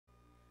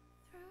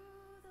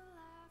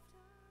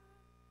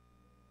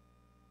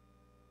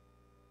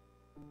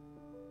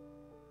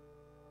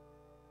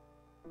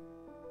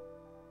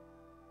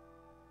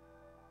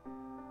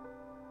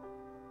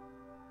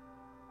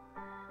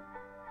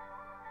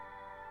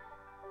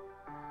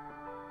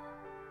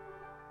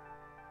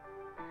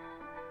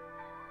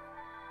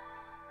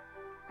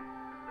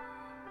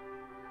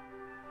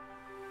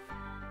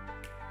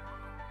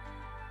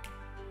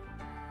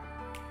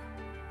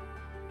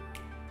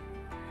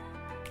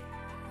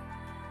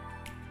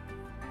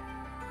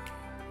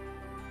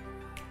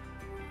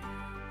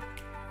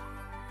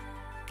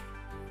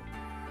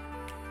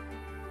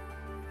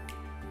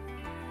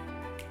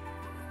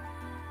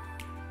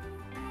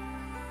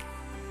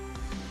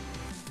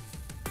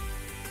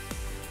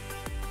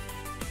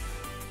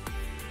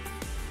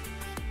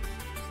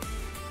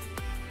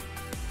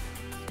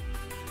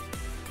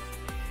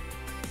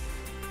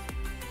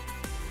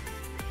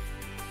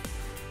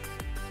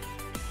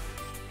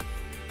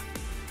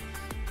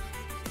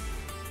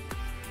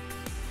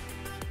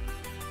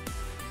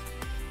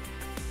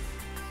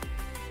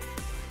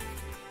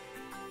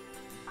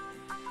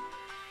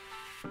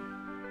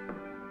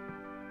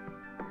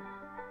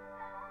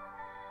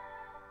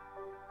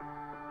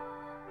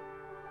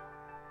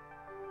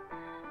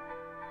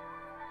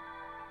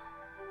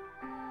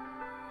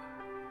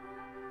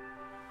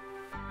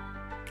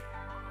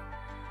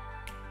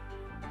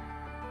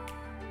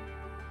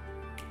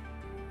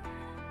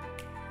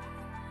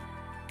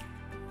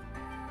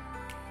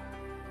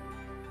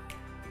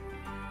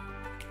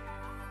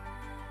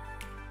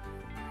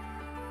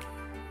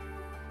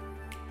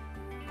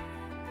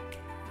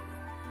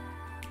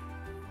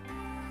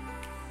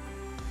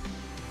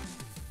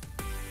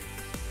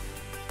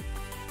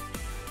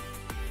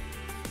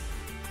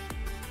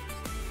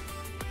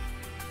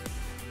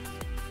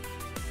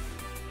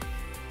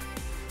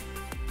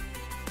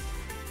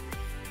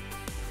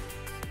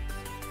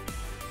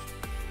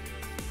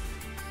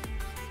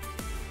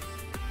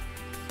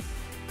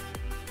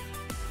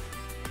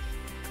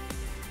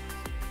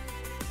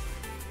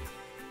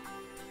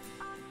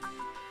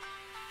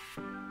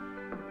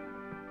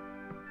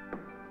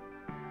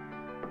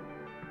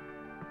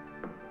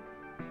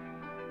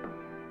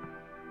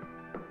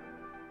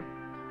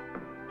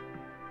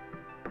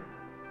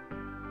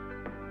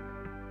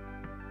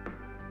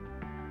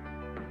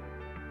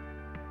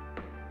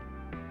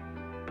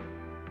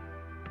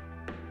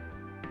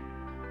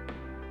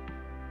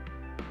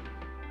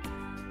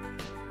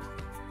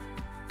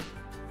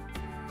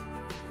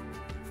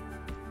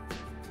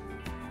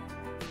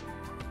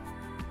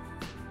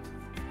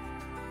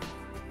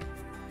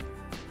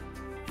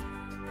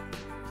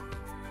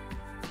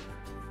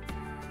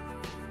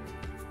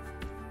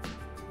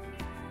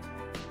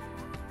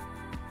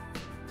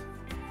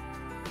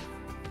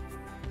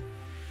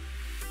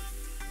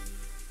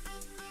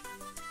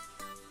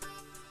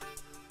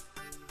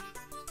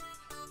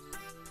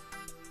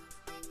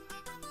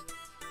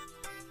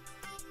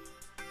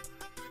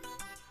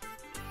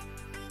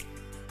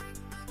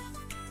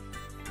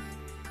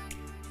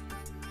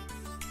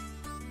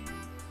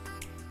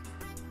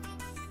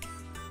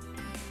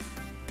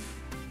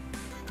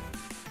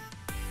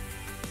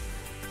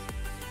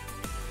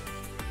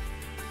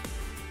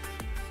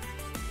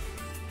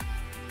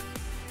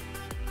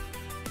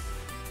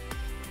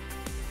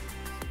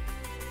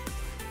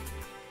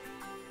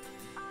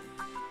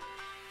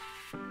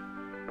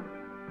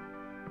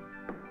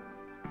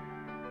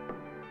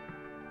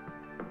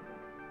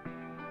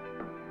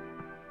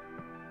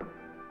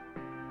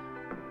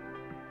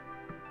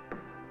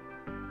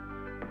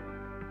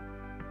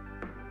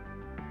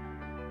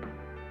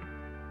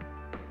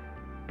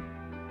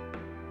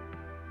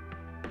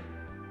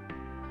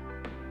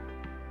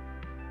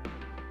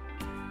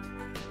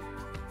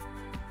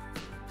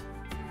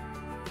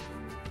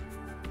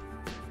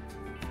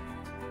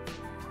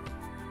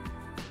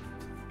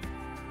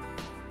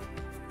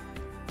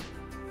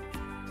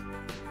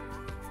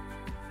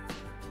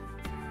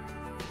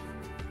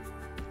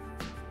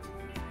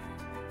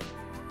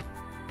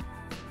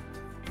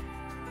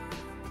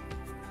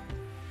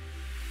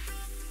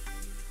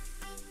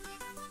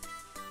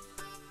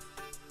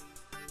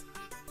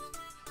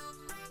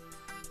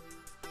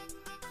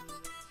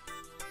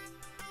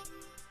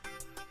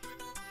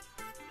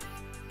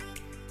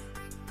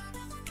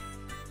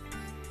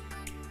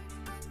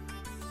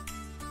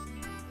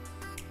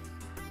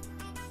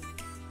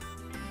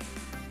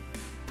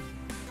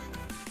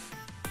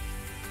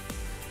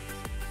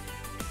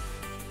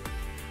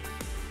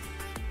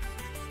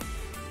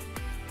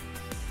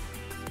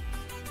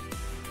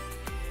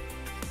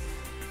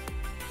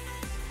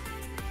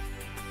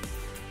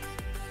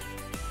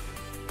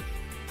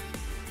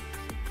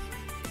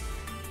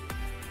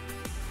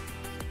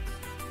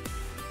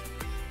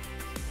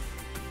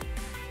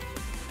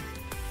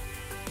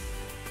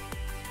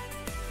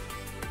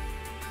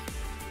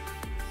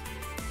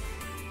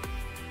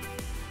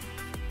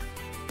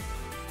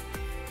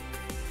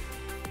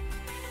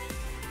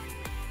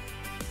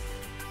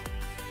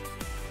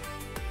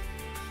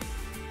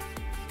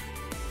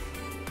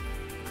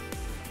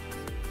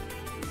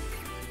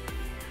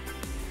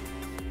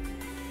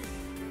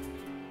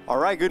All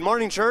right, good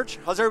morning, church.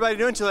 How's everybody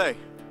doing today?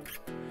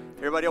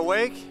 Everybody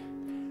awake?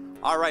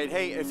 All right,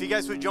 hey, if you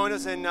guys would join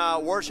us in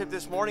worship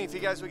this morning, if you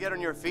guys would get on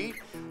your feet,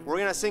 we're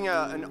going to sing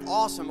an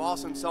awesome,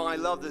 awesome song. I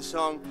love this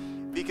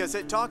song because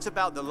it talks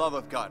about the love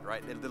of God,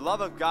 right? The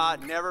love of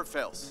God never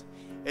fails.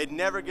 It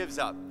never gives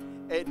up.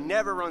 It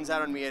never runs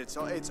out on me. It's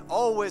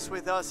always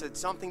with us. It's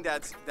something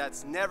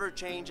that's never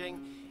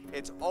changing.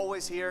 It's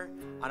always here,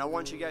 and I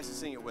want you guys to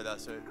sing it with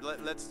us. So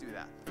let's do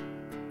that.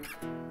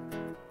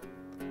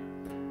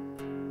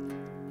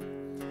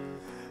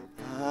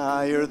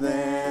 Higher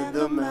than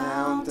the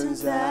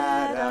mountains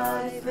that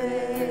I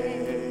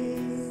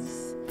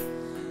face,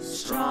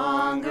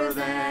 stronger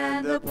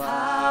than the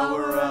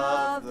power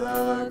of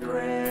the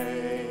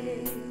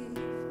grave,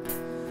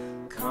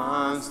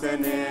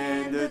 constant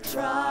in the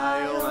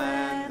trial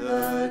and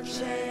the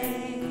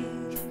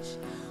change,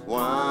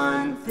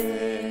 one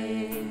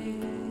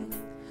thing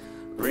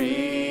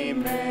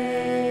remains,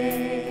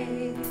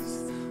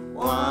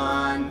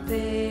 one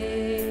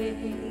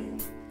thing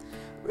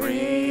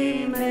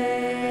remains.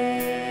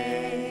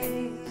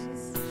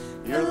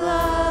 Your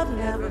love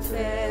never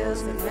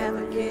fails, it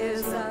never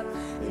gives up,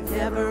 it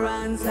never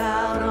runs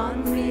out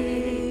on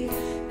me.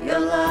 Your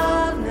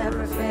love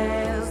never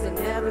fails, it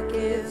never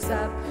gives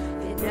up,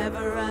 it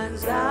never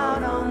runs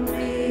out on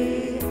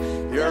me.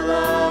 Your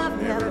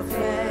love never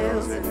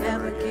fails, it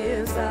never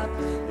gives up,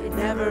 it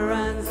never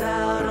runs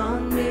out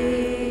on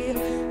me.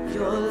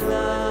 Your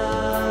love.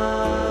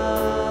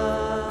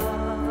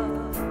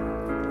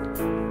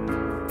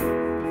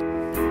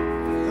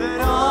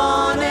 And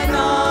on and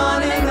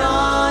on and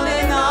on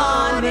and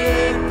on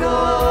it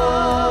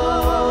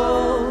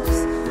goes.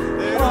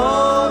 It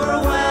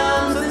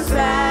overwhelms and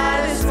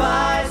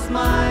satisfies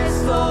my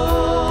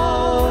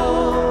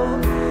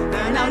soul.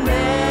 And I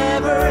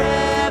never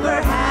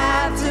ever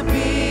have to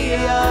be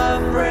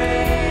afraid.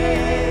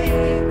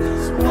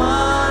 So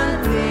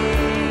one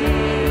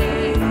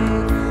thing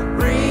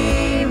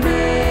remains.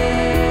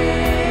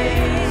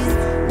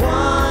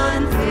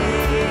 One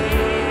thing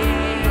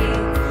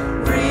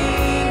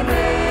remains.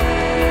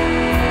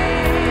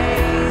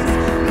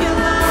 Your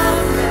love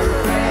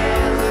never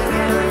fails, it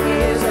never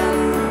gives up,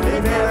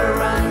 it never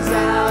runs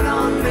out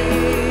on me.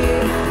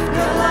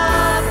 Your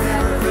love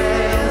never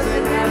fails, it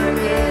never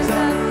gives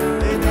up,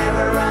 it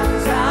never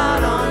runs out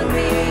on me.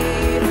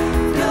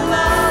 Your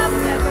love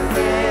never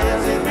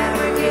fails, it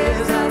never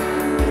gives up,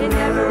 it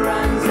never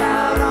runs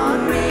out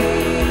on me.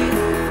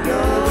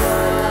 Your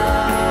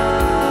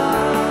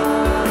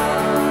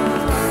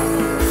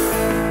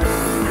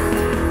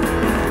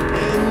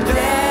in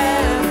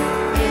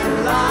death,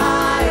 in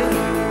life,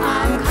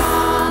 I'm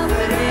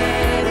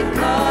confident and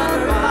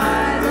covered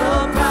by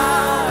the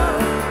power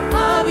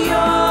of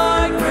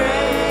your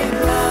great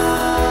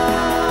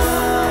love.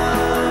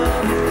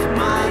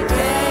 My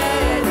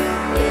debt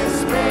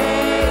is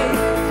paid,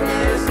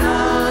 there's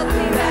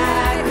nothing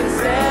that can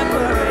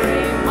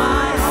separate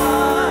my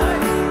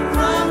heart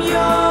from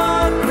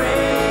your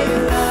great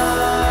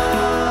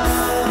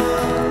love.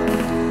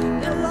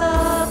 Your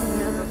love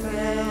never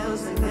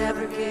fails, it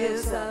never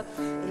gives up,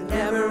 it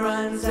never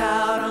runs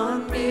out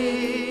on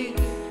me.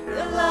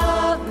 Your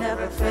love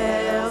never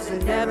fails,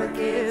 it never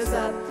gives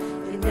up,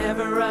 it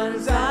never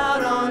runs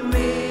out on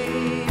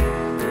me.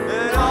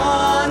 And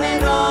on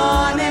and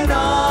on and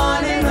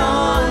on and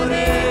on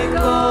it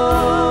goes.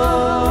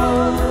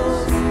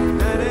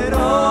 And it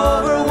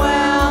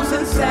overwhelms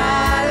and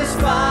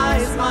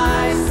satisfies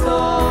my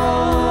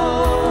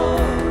soul.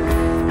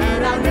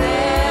 And I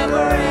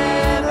never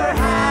ever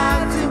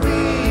have to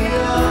be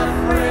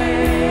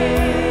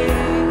afraid.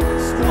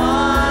 Just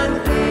one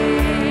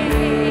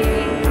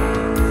thing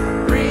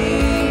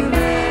remains.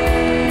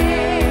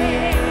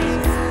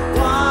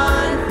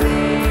 One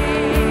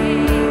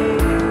thing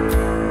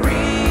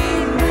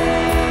remains.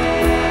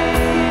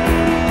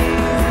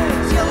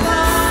 Your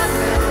love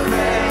never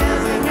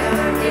fails, it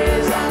never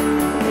gives up,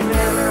 it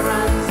never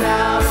runs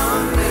out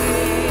on me.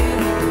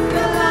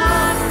 Your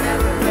love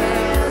never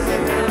fails,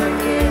 it never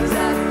gives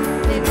up,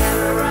 it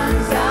never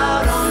runs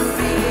out on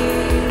me.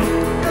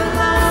 Your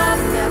love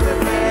never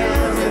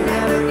fails, it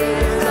never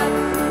gives up,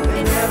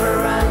 it never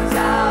runs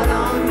out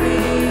on me.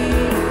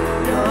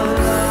 Your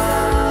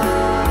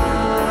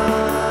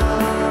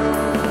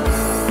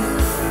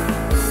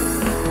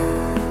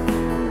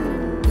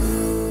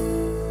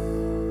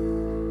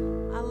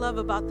I love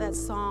about that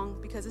song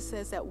because it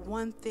says that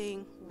one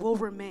thing will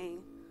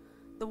remain.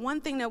 The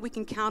one thing that we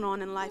can count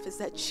on in life is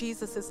that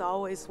Jesus is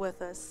always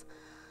with us.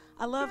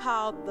 I love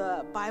how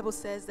the Bible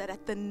says that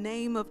at the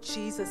name of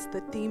Jesus,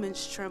 the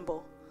demons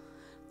tremble.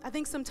 I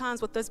think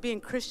sometimes with us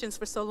being Christians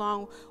for so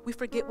long, we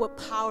forget what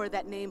power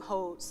that name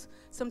holds.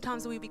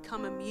 Sometimes we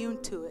become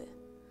immune to it.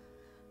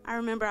 I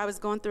remember I was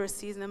going through a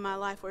season in my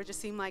life where it just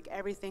seemed like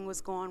everything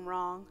was going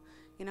wrong.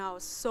 You know, I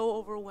was so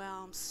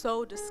overwhelmed,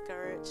 so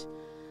discouraged.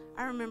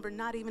 I remember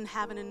not even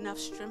having enough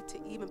strength to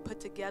even put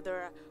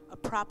together a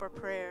proper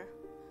prayer.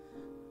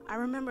 I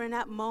remember in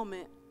that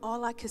moment,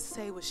 all I could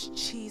say was,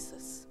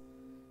 Jesus,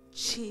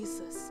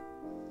 Jesus.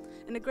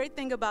 And the great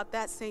thing about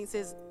that, saints,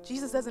 is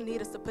Jesus doesn't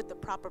need us to put the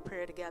proper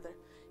prayer together.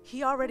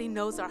 He already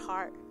knows our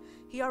heart.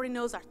 He already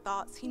knows our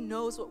thoughts. He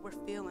knows what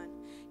we're feeling.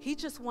 He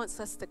just wants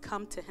us to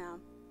come to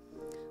him.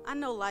 I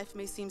know life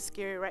may seem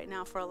scary right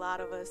now for a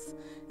lot of us,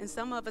 and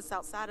some of us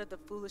outside of the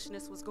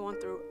foolishness was going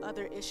through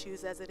other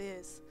issues as it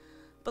is.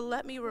 But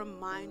let me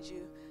remind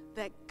you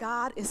that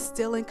God is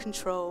still in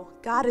control.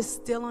 God is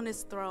still on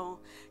his throne.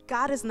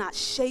 God is not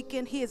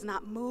shaken. He is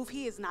not moved.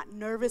 He is not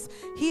nervous.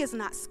 He is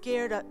not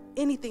scared of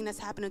anything that's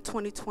happened in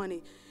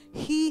 2020.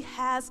 He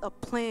has a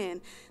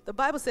plan. The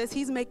Bible says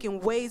he's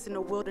making ways in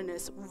the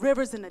wilderness,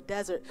 rivers in the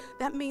desert.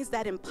 That means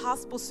that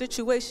impossible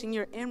situation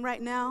you're in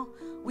right now,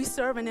 we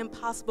serve an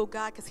impossible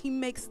God because he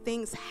makes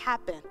things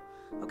happen,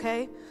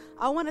 okay?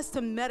 I want us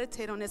to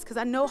meditate on this because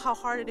I know how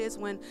hard it is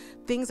when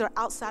things are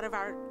outside of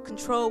our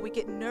control. We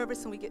get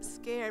nervous and we get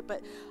scared,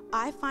 but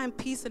I find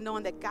peace in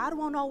knowing that God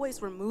won't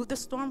always remove the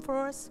storm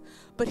for us,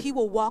 but he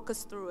will walk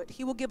us through it.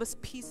 He will give us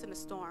peace in the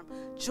storm,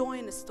 joy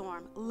in the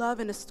storm, love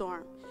in the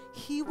storm.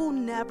 He will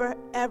never,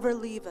 ever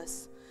leave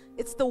us.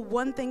 It's the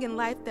one thing in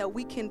life that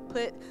we can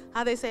put,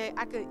 how they say,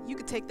 you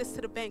could take this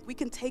to the bank. We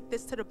can take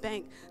this to the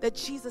bank, that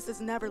Jesus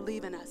is never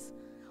leaving us.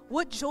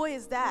 What joy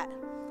is that?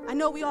 I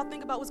know we all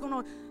think about what's going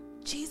on.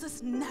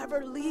 Jesus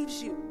never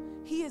leaves you.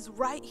 He is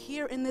right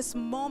here in this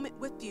moment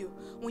with you.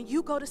 When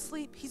you go to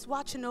sleep, he's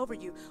watching over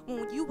you.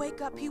 When you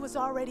wake up, he was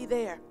already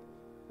there.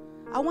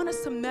 I want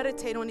us to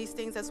meditate on these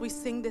things as we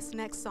sing this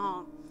next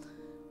song.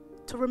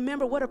 To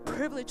remember what a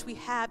privilege we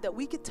have that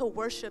we get to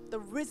worship the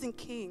risen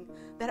King,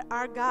 that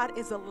our God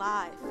is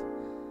alive.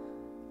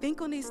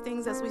 Think on these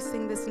things as we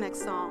sing this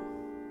next song.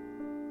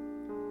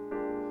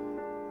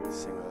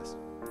 Sing with us.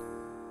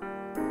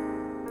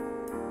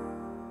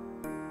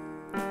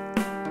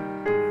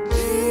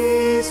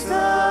 Jesus,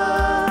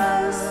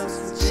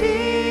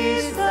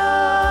 Jesus,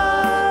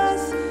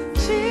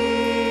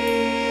 Jesus,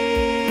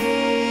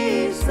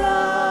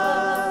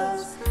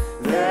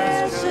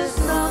 there's just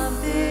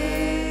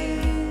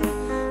something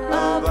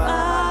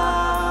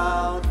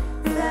about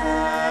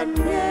that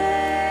name.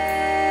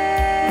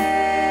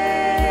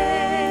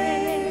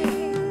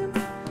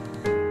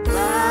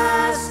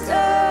 Master,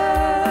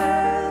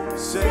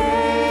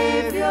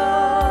 Savior,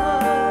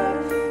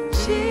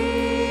 Jesus,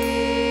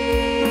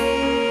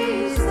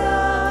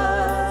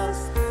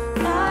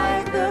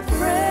 like the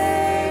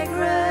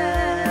fragrance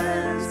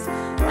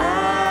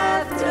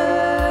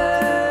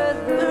after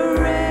the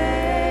rain.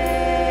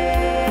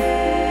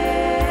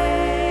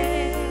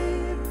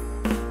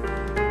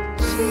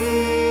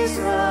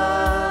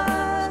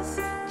 Jesus,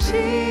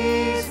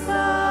 Jesus,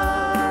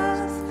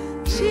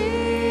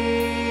 Jesus,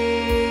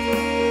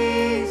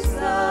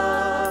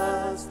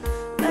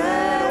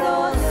 let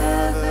all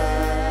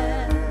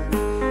heaven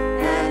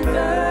and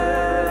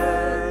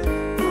earth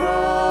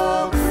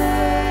proclaim.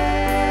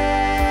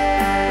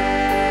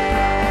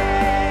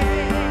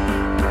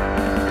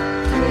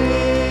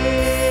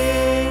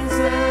 Kings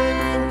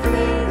and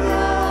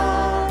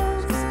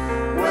kingdoms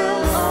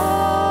will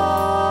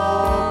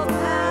all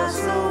pass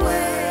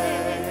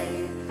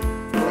away,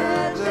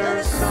 but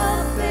there's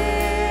something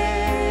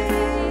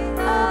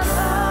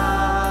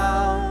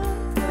about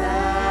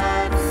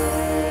that name.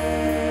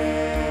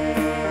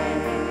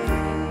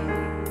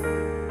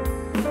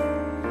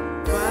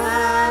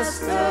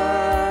 Master,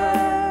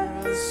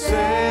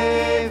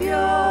 Savior,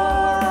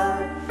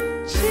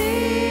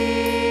 Jesus,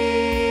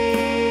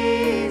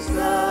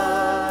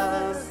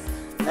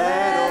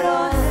 let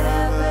all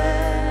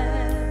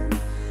heaven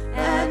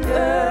and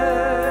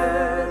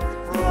earth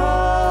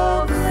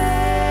proclaim.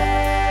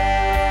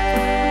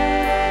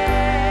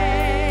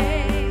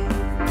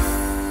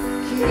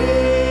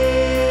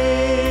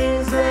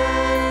 Kings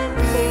and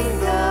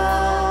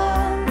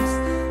kingdoms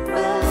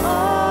will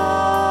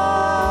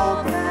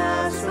all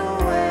pass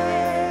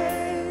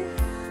away,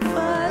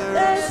 but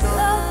there's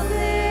something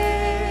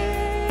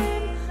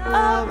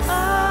about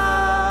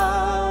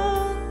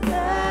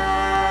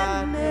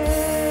that name.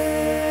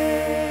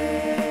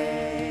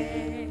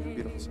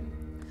 Beautiful song.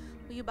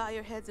 Will you bow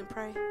your heads and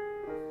pray?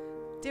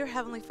 Dear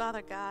Heavenly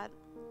Father God,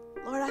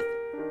 Lord,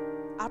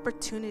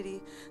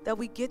 opportunity that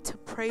we get to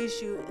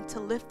praise you and to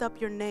lift up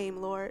your name,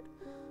 Lord.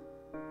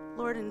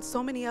 Lord, in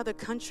so many other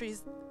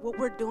countries, what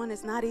we're doing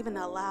is not even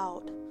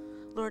allowed.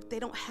 Lord, they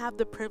don't have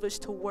the privilege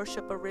to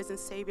worship a risen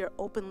Savior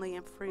openly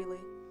and freely.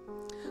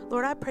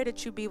 Lord, I pray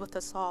that you be with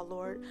us all,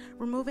 Lord.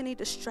 Remove any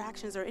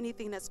distractions or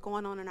anything that's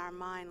going on in our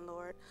mind,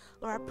 Lord.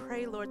 Lord, I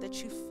pray, Lord,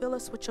 that you fill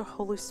us with your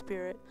Holy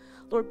Spirit.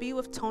 Lord, be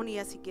with Tony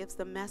as he gives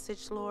the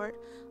message, Lord.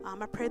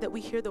 I pray that we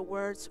hear the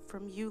words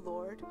from you,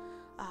 Lord.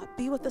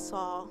 Be with us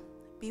all.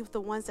 Be with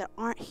the ones that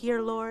aren't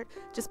here, Lord.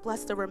 Just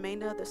bless the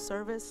remainder of the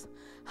service.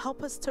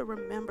 Help us to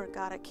remember,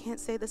 God, I can't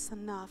say this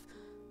enough,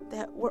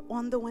 that we're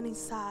on the winning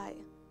side.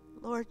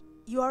 Lord,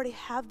 you already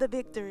have the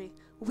victory.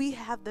 We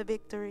have the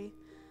victory.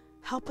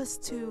 Help us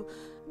to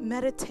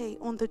meditate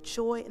on the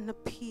joy and the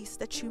peace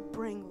that you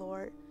bring,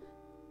 Lord,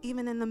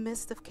 even in the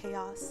midst of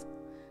chaos.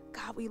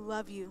 God, we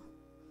love you.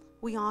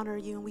 We honor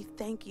you and we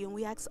thank you, and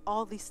we ask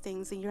all these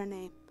things in your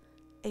name.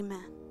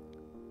 Amen.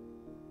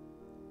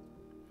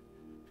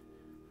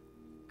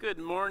 Good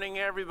morning,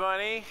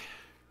 everybody.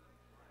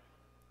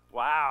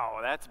 Wow,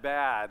 that's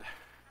bad.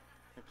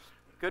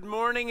 Good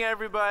morning,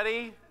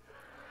 everybody.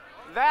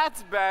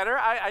 That's better.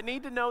 I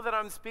need to know that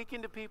I'm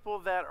speaking to people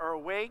that are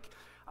awake.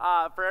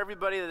 For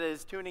everybody that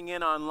is tuning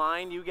in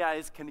online, you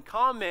guys can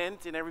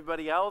comment, and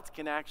everybody else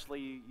can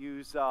actually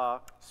use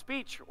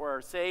speech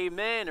or say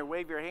amen or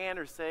wave your hand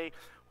or say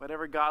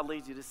whatever God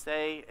leads you to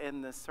say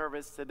in the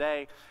service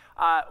today.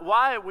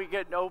 While we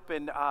get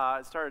open,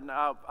 starting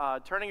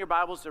out, turning your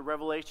Bibles to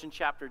Revelation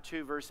chapter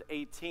 2, verse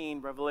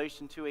 18,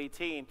 Revelation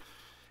 2:18.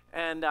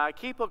 And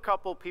keep a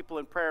couple people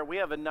in prayer. We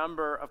have a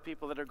number of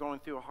people that are going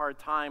through a hard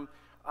time.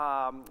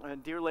 A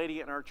dear lady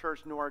in our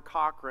church, Nora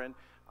Cochran,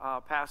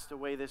 passed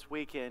away this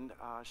weekend.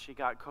 She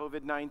got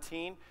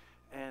COVID-19,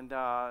 and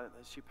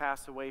she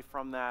passed away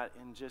from that.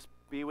 And just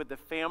be with the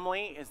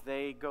family as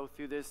they go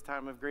through this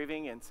time of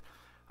grieving. And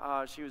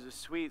she was a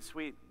sweet,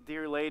 sweet,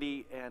 dear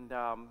lady. And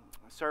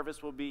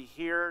service will be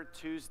here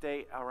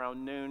Tuesday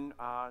around noon.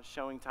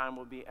 Showing time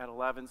will be at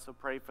 11, so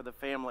pray for the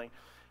family.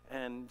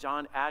 And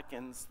John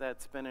Atkins,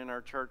 that's been in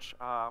our church,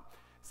 has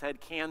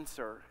had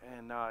cancer,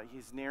 and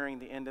he's nearing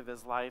the end of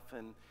his life,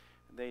 and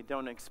they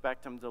don't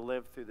expect him to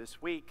live through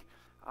this week.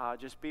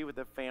 Just be with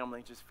the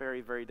family. Just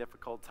very, very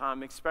difficult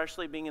time,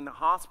 especially being in the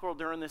hospital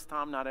during this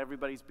time. Not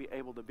everybody's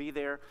able to be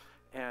there,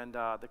 and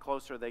the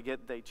closer they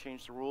get, they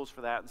change the rules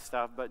for that and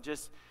stuff, but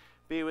just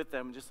be with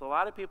them. Just a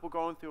lot of people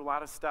going through a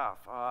lot of stuff.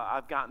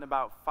 I've gotten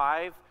about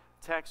 5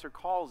 texts or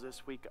calls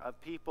this week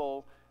of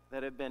people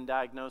that have been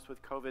diagnosed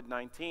with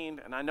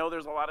COVID-19. And I know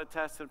there's a lot of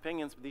tests and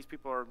opinions, but these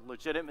people are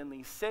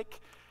legitimately sick,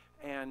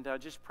 and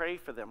just pray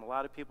for them. A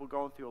lot of people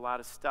going through a lot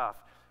of stuff.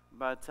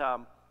 But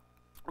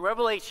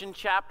Revelation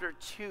chapter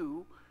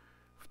 2,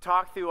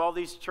 talk through all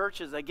these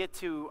churches. I get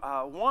to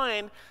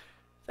one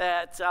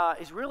that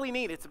is really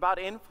neat. It's about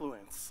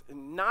influence,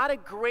 not a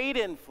great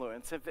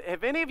influence.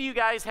 If any of you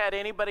guys had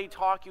anybody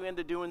talk you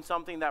into doing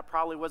something that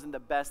probably wasn't the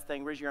best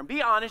thing, raise your hand.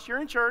 Be honest, you're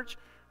in church.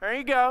 There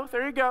you go,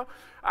 there you go.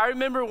 I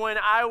remember when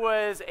I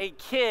was a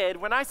kid.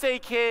 When I say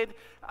kid,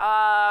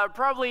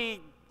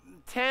 probably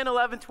 10,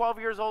 11, 12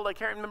 years old. I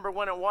can't remember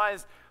when it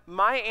was.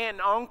 My aunt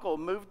and uncle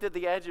moved to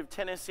the edge of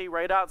Tennessee,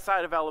 right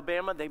outside of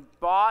Alabama. They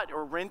bought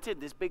or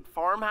rented this big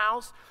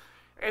farmhouse.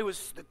 It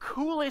was the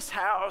coolest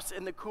house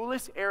in the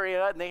coolest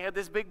area, and they had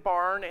this big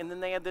barn, and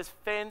then they had this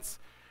fence,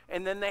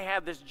 and then they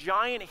had this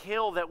giant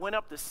hill that went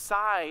up the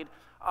side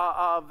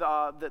of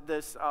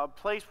this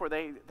place where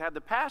they had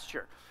the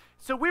pasture.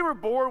 So we were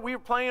bored, we were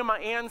playing, my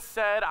aunt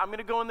said, I'm going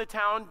to go in the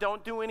town,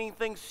 don't do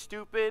anything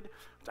stupid.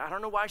 I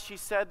don't know why she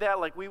said that,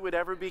 like we would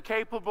ever be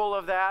capable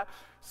of that.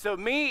 So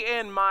me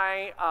and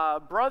my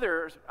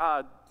brother,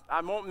 I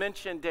won't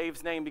mention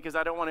Dave's name because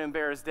I don't want to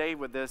embarrass Dave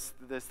with this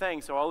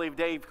thing, so I'll leave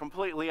Dave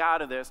completely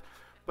out of this.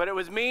 But it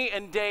was me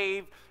and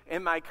Dave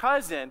and my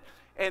cousin,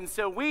 and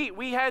so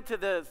we head to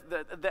the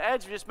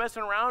edge just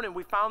messing around, and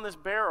we found this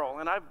barrel.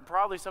 And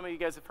probably some of you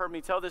guys have heard me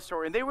tell this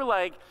story, and they were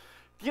like,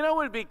 you know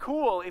what would be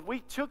cool if we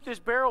took this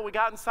barrel, we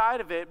got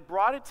inside of it,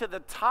 brought it to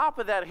the top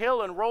of that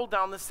hill and rolled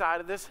down the side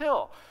of this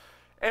hill.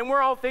 And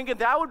we're all thinking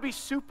that would be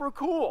super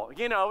cool,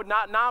 you know,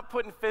 not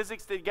putting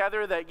physics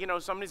together that, you know,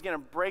 somebody's going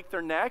to break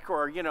their neck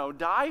or, you know,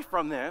 die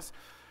from this.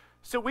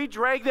 So we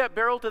drag that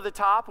barrel to the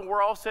top, and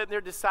we're all sitting there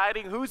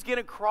deciding who's going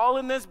to crawl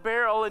in this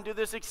barrel and do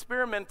this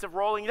experiment of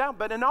rolling down.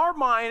 But in our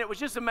mind, it was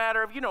just a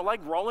matter of, you know,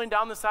 like rolling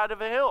down the side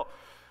of a hill.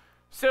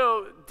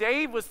 So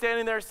Dave was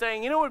standing there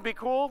saying, you know what would be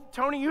cool?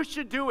 Tony, you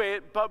should do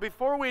it, but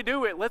before we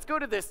do it, let's go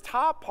to this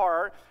top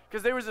part,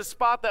 because there was a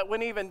spot that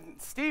went even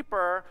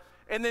steeper,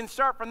 and then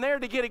start from there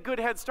to get a good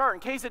head start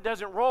in case it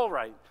doesn't roll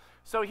right.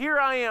 So here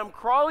I am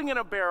crawling in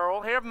a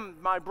barrel, having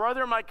my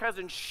brother and my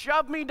cousin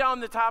shove me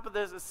down the top of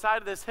this side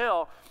of this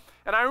hill,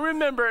 and I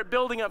remember it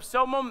building up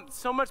so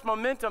much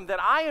momentum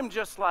that I am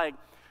just like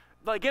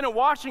in a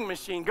washing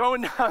machine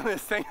going down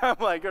this thing. I'm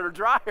like, or a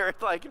dryer,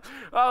 it's like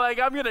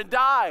I'm gonna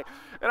die.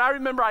 And I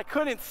remember I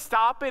couldn't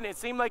stop it. It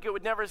seemed like it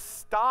would never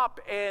stop.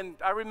 And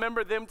I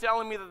remember them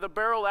telling me that the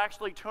barrel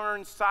actually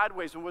turned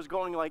sideways and was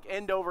going like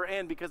end over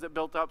end because it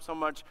built up so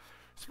much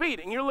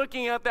speed. And you're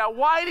looking at that,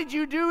 why did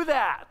you do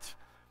that?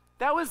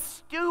 That was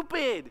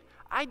stupid.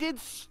 I did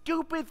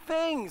stupid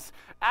things.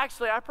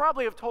 Actually, I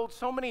probably have told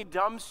so many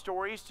dumb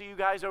stories to you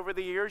guys over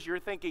the years, you're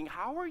thinking,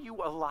 how are you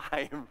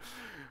alive?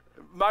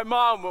 My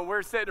mom, when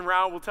we're sitting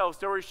around, will tell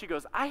stories. She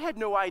goes, I had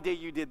no idea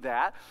you did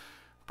that.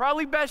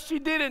 Probably best she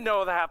didn't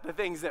know half the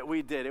things that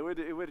we did. It would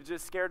have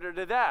just scared her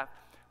to death.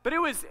 But it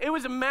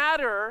was a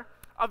matter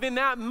of, in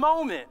that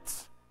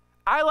moment,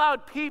 I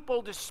allowed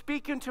people to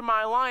speak into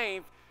my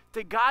life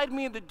to guide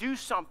me to do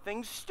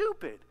something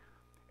stupid.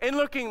 And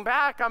looking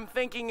back, I'm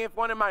thinking if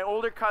one of my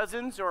older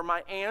cousins or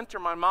my aunt or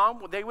my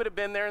mom, they would have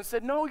been there and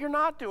said, no, you're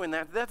not doing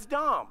that. That's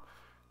dumb.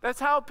 That's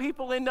how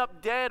people end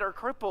up dead or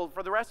crippled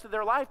for the rest of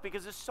their life,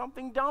 because it's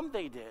something dumb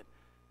they did.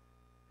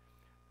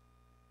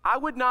 I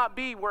would not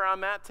be where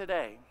I'm at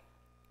today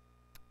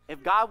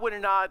if God would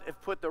not have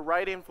put the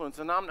right influence.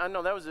 And I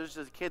know that was just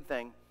a kid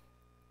thing.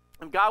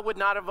 If God would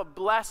not have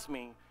blessed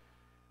me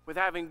with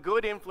having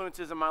good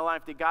influences in my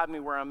life to guide me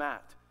where I'm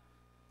at.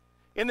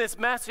 In this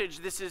message,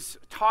 this is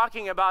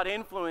talking about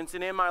influence,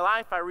 and in my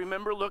life, I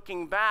remember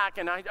looking back,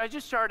 and I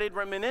just started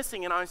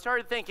reminiscing, and I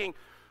started thinking,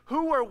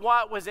 who or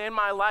what was in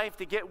my life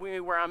to get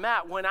me where I'm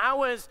at? When I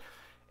was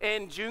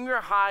in junior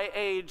high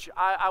age,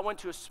 I went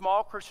to a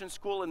small Christian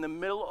school in the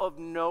middle of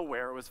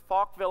nowhere. It was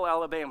Falkville,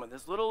 Alabama,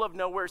 this little of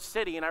nowhere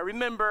city, and I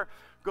remember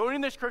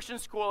going to this Christian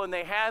school, and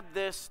they had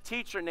this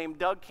teacher named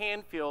Doug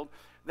Canfield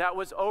that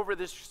was over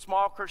this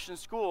small Christian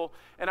school.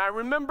 And I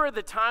remember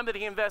the time that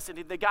he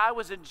invested. The guy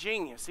was a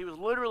genius. He was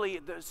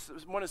literally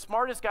one of the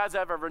smartest guys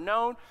I've ever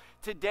known.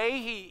 Today,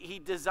 he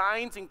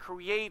designs and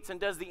creates and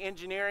does the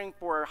engineering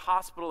for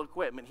hospital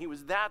equipment. He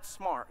was that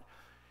smart.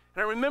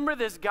 And I remember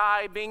this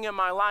guy being in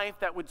my life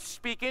that would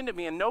speak into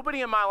me. And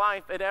nobody in my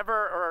life had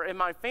ever, or in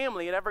my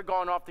family, had ever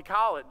gone off to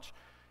college.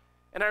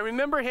 And I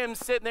remember him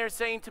sitting there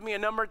saying to me a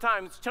number of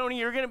times, Tony,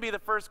 you're going to be the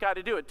first guy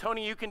to do it.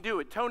 Tony, you can do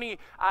it. Tony,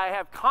 I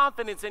have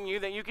confidence in you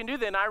that you can do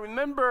that. And I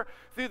remember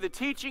through the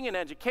teaching and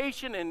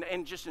education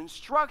and just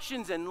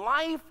instructions in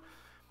life,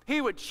 he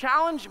would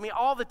challenge me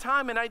all the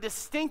time. And I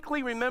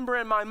distinctly remember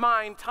in my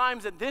mind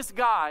times that this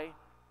guy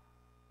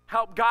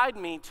helped guide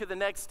me to the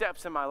next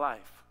steps in my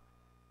life.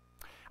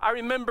 I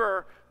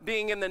remember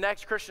being in the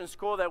next Christian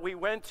school that we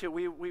went to.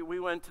 We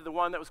went to the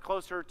one that was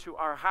closer to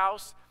our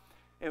house.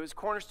 It was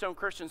Cornerstone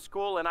Christian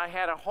School, and I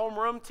had a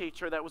homeroom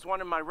teacher that was one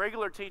of my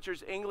regular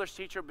teachers, English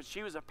teacher, but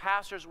she was a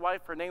pastor's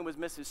wife. Her name was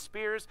Mrs.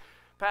 Spears.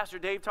 Pastor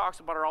Dave talks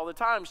about her all the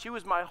time. She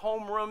was my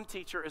homeroom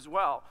teacher as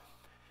well.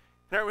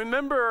 And I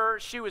remember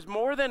she was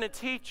more than a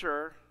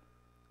teacher.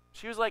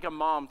 She was like a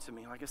mom to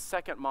me, like a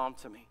second mom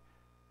to me.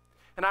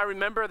 And I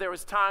remember there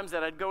was times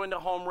that I'd go into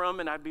homeroom,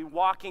 and I'd be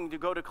walking to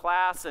go to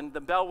class, and the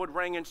bell would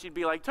ring, and she'd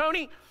be like,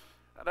 Tony.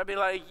 And I'd be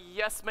like,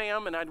 yes,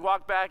 ma'am. And I'd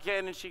walk back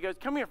in, and she goes,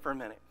 come here for a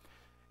minute.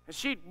 And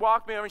she'd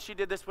walk me over, and she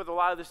did this with a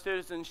lot of the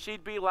students, and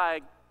she'd be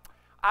like,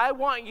 I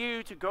want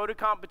you to go to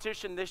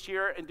competition this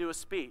year and do a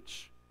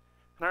speech.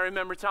 And I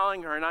remember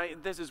telling her,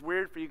 and this is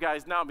weird for you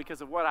guys now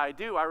because of what I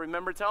do, I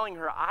remember telling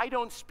her, I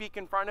don't speak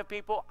in front of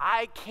people.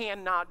 I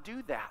cannot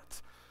do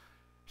that.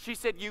 She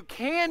said, you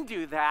can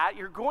do that.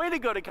 You're going to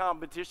go to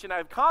competition. I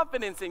have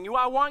confidence in you.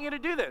 I want you to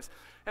do this.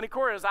 And of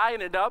course, I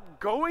ended up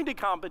going to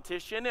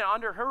competition, and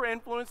under her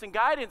influence and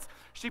guidance,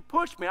 she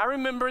pushed me. I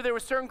remember there were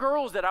certain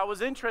girls that I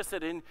was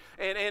interested in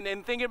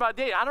and thinking about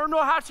dating. I don't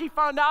know how she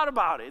found out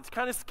about it. It's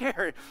kind of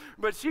scary,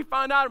 but she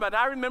found out about it.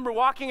 I remember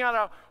walking out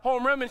of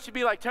homeroom, and she'd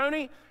be like,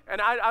 Tony, and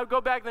I'd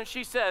go back, and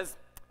she says,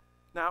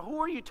 now, who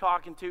are you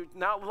talking to?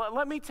 Now,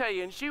 let me tell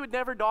you, and she would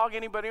never dog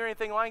anybody or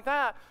anything like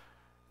that,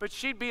 but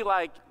she'd be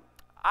like,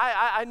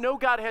 I know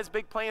God has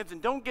big plans,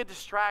 and don't get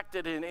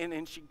distracted.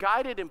 And she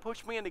guided and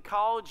pushed me into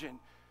college, and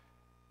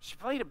she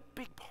played a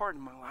big part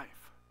in my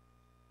life.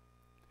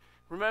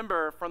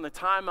 Remember, from the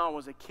time I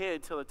was a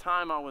kid till the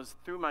time I was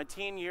through my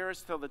teen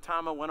years, till the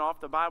time I went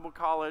off to Bible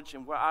college,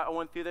 and I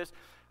went through this,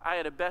 I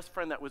had a best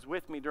friend that was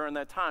with me during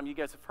that time. You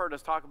guys have heard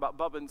us talk about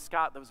Bubba and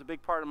Scott. That was a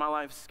big part of my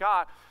life.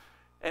 Scott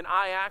and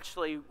I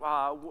actually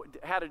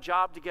had a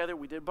job together.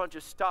 We did a bunch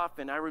of stuff,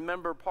 and I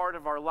remember part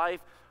of our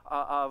life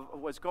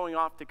was going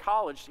off to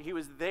college. He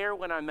was there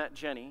when I met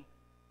Jenny.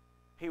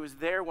 He was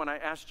there when I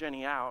asked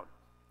Jenny out.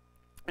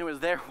 He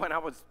was there when I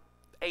was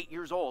 8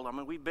 years old. I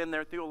mean, we've been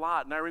there through a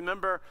lot. And I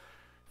remember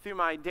through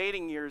my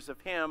dating years of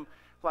him,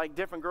 like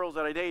different girls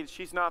that I dated,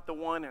 she's not the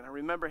one. And I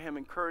remember him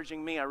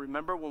encouraging me. I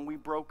remember when we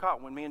broke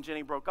up, when me and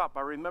Jenny broke up.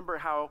 I remember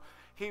how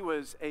he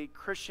was a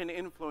Christian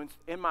influence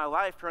in my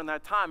life during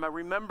that time. I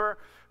remember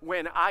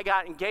when I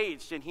got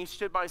engaged, and he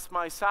stood by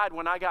my side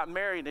when I got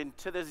married. And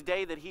to this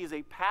day that he's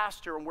a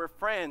pastor and we're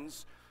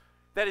friends,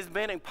 that has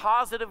been a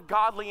positive,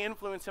 godly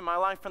influence in my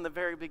life from the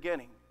very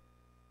beginning.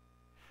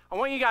 I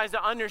want you guys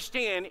to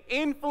understand,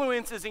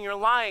 influences in your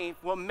life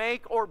will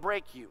make or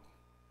break you.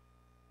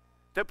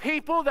 The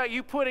people that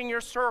you put in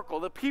your circle,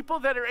 the people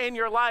that are in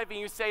your life, and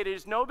you say it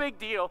is no big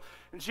deal.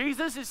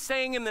 Jesus is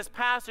saying in this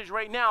passage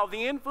right now,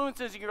 the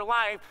influences in your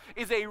life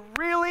is a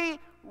really,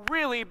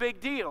 really big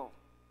deal.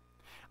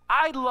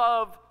 I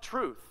love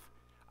truth.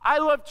 I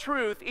love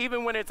truth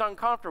even when it's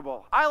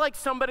uncomfortable. I like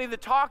somebody to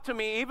talk to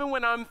me even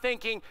when I'm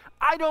thinking,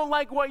 I don't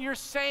like what you're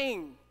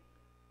saying,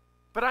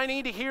 but I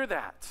need to hear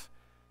that.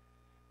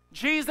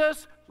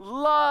 Jesus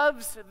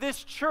loves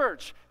this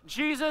church.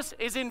 Jesus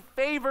is in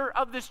favor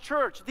of this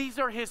church. These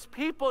are his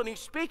people, and he's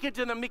speaking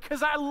to them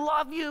because I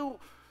love you.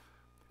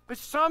 But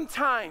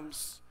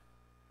sometimes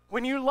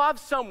when you love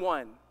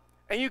someone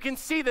and you can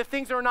see that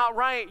things are not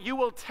right, you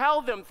will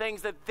tell them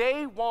things that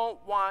they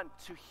won't want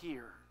to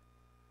hear.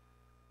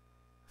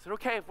 Is it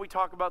okay if we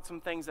talk about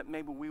some things that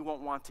maybe we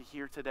won't want to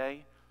hear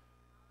today?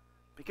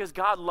 Because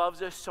God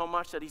loves us so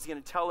much that he's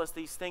going to tell us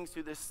these things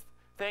through this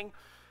thing,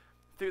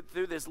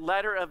 through this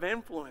letter of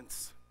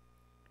influence.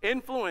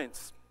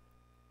 Influence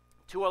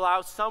to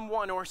allow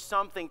someone or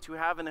something to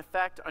have an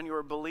effect on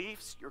your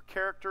beliefs, your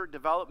character,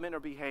 development, or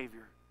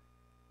behavior.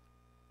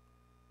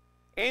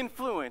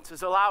 Influence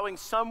is allowing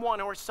someone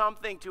or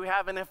something to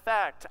have an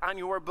effect on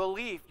your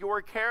belief,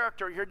 your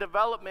character, your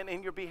development,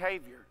 and your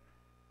behavior.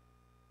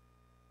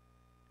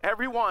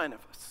 Every one of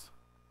us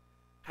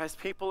As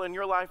people in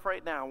your life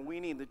right now, we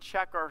need to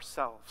check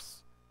ourselves.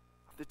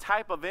 The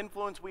type of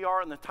influence we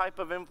are and the type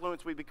of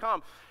influence we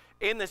become.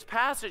 In this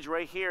passage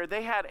right here,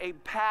 they had a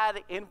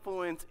bad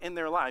influence in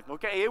their life.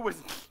 Okay, it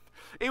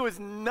was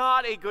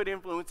not a good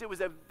influence. It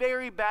was a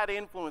very bad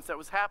influence that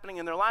was happening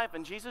in their life,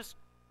 and Jesus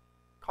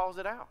calls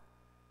it out.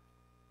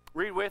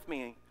 Read with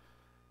me,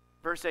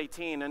 verse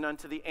 18, and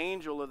unto the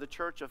angel of the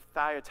church of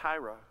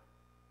Thyatira.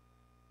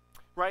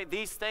 Right,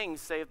 these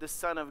things saith the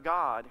Son of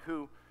God,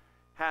 who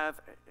hath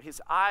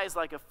his eyes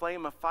like a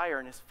flame of fire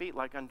and his feet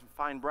like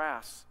unrefined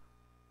brass.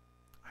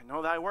 I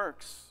know thy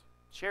works,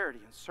 charity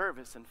and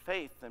service and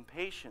faith and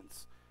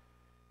patience,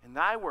 and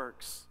thy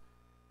works,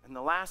 and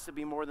the last to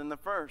be more than the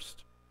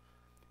first.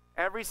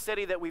 Every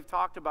city that we've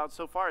talked about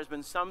so far has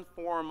been some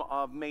form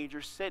of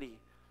major city.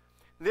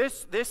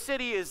 This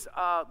city is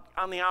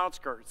on the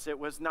outskirts. It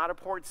was not a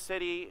port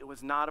city. It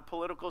was not a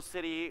political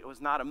city. It was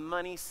not a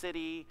money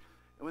city.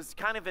 It was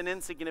kind of an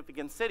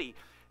insignificant city.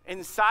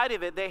 Inside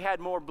of it, they had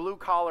more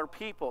blue-collar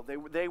people.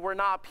 They were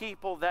not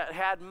people that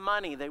had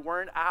money. They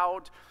weren't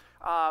out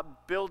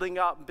building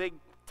up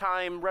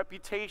big-time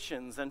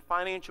reputations and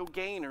financial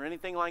gain or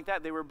anything like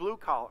that. They were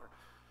blue-collar.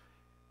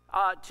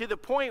 To the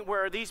point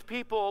where these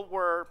people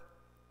were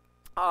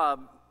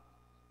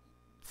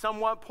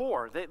somewhat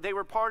poor. They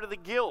were part of the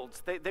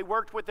guilds. They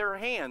worked with their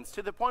hands,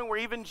 to the point where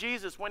even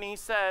Jesus, when he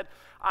said,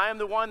 I am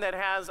the one that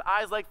has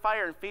eyes like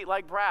fire and feet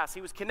like brass,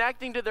 he was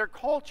connecting to their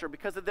culture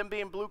because of them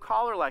being blue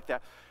collar like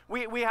that.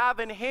 We have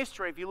in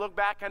history, if you look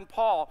back on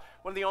Paul,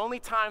 one of the only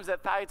times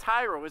that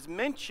Thyatira was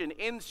mentioned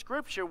in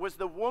Scripture was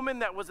the woman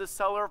that was a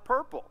seller of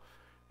purple.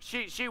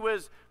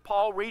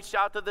 Paul reached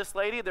out to this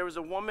lady. There was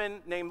a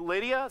woman named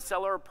Lydia,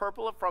 seller of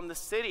purple from the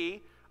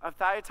city of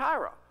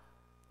Thyatira.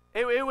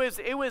 It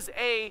was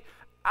a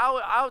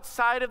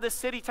outside of the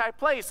city type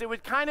place. It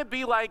would kind of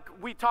be like,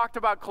 we talked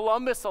about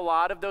Columbus a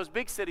lot, of those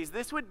big cities.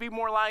 This would be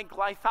more like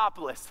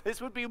Lithopolis.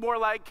 This would be more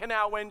like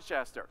Canal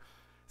Winchester.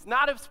 It's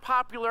not as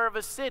popular of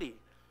a city.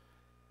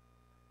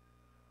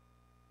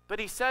 But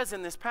he says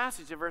in this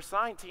passage in verse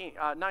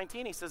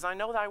 19, he says, I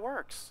know thy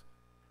works.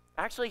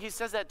 Actually, he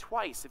says that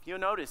twice, if you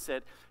notice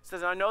it. He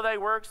says, I know thy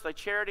works, thy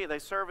charity, thy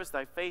service,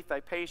 thy faith,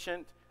 thy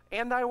patience,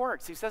 and thy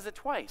works. He says it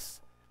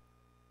twice.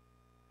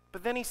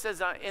 But then he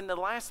says, in the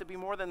last to be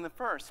more than the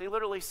first. He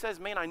literally says,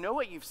 man, I know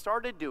what you've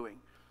started doing.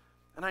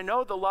 And I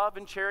know the love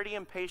and charity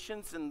and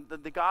patience and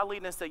the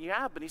godliness that you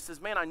have. But he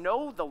says, man, I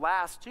know the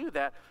last too,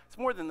 that it's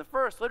more than the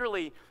first.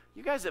 Literally,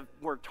 you guys have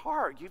worked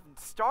hard. You've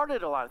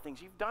started a lot of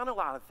things. You've done a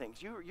lot of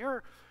things.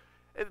 You're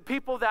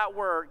people that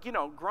were,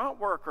 grunt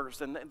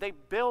workers, and they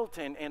built,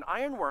 and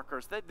iron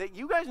workers, that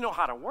you guys know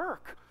how to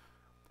work.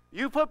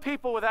 You put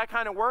people with that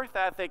kind of work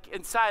ethic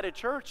inside a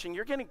church, and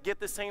you're going to get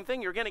the same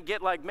thing. You're going to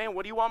get like, man,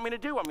 what do you want me to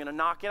do? I'm going to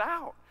knock it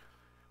out.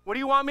 What do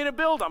you want me to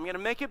build? I'm going to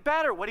make it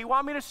better. What do you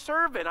want me to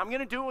serve it? I'm going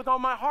to do it with all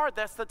my heart.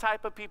 That's the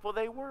type of people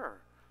they were.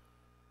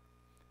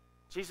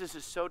 Jesus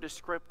is so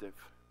descriptive.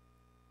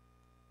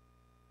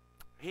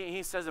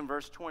 He says in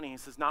verse 20, he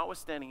says,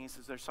 notwithstanding, he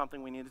says, there's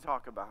something we need to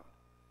talk about.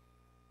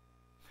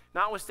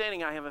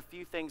 Notwithstanding, I have a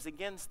few things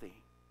against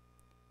thee,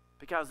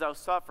 because thou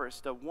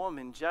sufferest a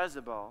woman,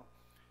 Jezebel,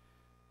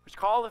 which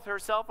calleth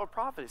herself a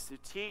prophetess, to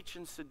teach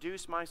and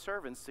seduce my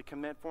servants to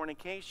commit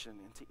fornication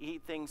and to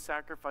eat things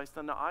sacrificed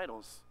unto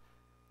idols.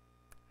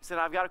 He said,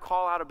 I've got to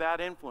call out a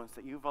bad influence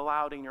that you've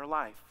allowed in your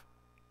life.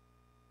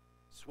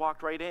 Just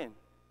walked right in.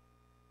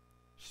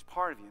 She's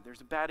part of you.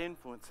 There's a bad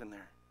influence in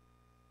there.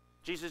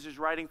 Jesus is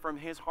writing from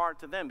his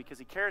heart to them because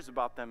he cares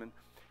about them. And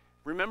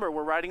remember,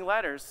 we're writing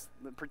letters.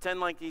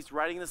 Pretend like he's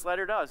writing this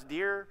letter to us.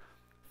 Dear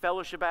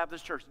Fellowship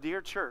Baptist Church,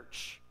 dear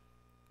church,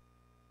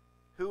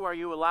 who are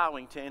you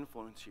allowing to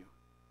influence you?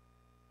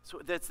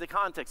 So that's the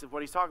context of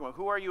what he's talking about.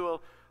 Who are you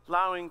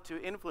allowing to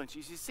influence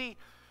you? You see,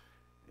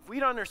 if we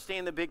don't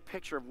understand the big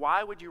picture of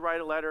why would you write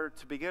a letter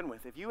to begin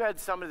with, if you had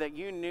somebody that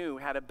you knew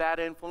had a bad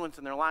influence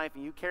in their life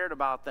and you cared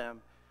about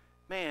them,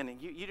 man,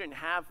 and you didn't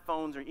have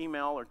phones or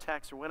email or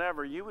text or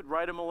whatever, you would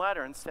write them a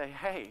letter and say,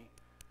 hey,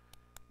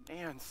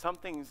 man,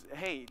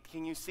 hey,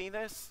 can you see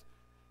this?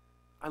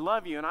 I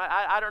love you, and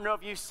I don't know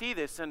if you see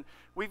this, and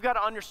we've got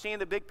to understand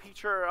the big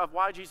picture of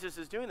why Jesus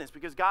is doing this,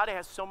 because God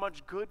has so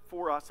much good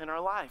for us in our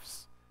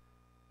lives.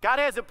 God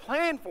has a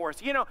plan for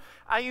us.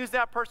 I use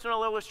that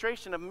personal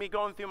illustration of me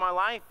going through my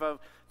life, of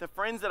the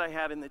friends that I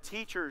had and the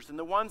teachers and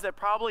the ones that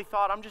probably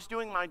thought, I'm just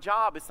doing my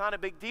job, it's not a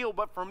big deal,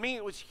 but for me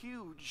it was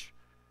huge.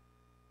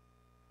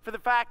 For the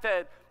fact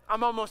that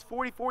I'm almost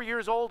 44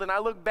 years old, and I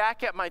look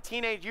back at my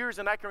teenage years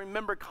and I can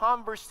remember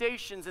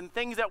conversations and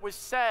things that was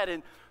said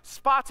and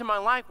spots in my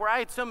life where I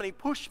had somebody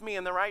push me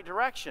in the right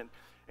direction,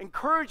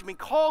 encouraged me,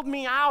 called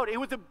me out. It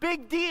was a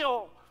big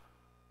deal.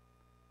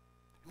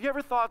 Have you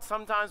ever thought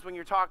sometimes when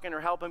you're talking or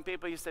helping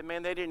people, you say,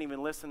 man, they didn't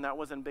even listen, that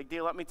wasn't a big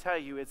deal? Let me tell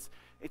you, it's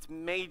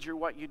major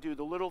what you do,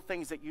 the little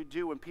things that you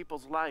do in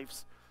people's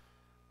lives.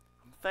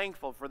 I'm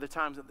thankful for the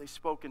times that they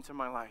spoke into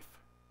my life.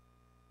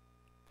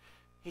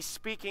 He's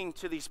speaking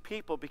to these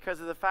people because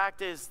of the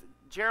fact is,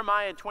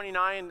 Jeremiah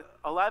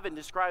 29:11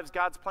 describes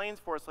God's plans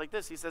for us like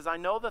this. He says, I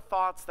know the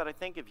thoughts that I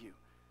think of you.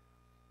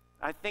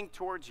 I think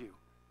towards you,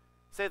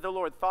 say the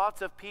Lord,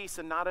 thoughts of peace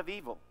and not of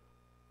evil,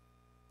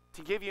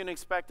 to give you an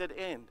expected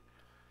end.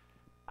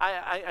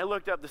 I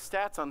looked up the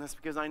stats on this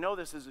because I know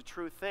this is a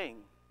true thing.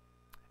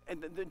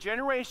 And the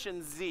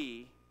Generation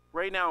Z,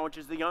 right now, which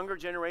is the younger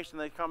generation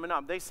that's coming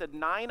up, they said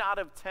 9 out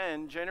of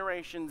 10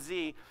 Generation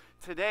Z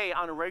today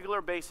on a regular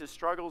basis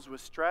struggles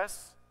with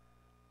stress,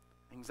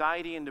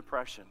 anxiety, and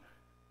depression.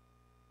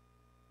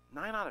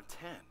 9 out of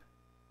 10.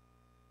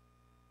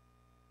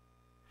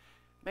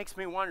 Makes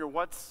me wonder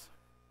what's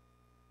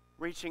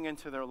reaching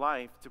into their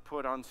life to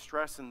put on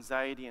stress,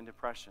 anxiety, and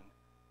depression.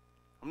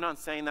 I'm not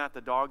saying that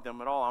to dog them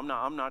at all.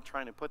 I'm not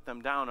trying to put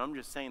them down. I'm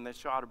just saying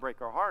this ought to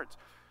break our hearts.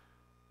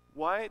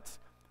 What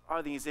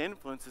are these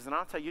influences? And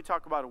I'll tell you, you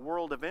talk about a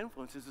world of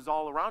influences is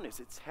all around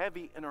us. It's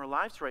heavy in our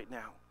lives right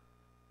now.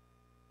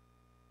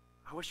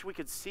 I wish we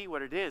could see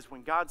what it is.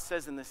 When God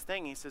says in this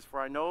thing, he says, for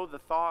I know the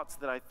thoughts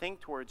that I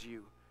think towards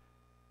you,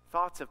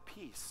 thoughts of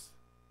peace.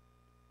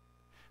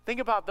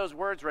 Think about those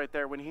words right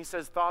there when he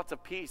says thoughts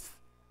of peace.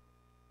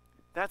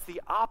 That's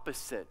the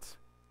opposite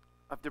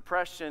of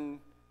depression,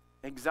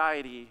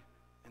 anxiety,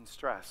 and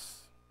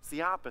stress. It's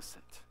the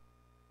opposite.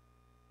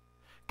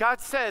 God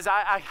says,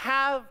 I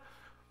have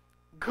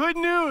good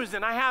news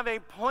and I have a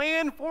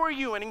plan for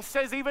you. And he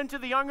says even to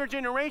the younger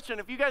generation,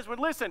 if you guys would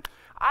listen,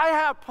 I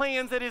have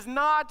plans that is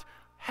not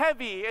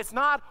heavy, it's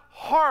not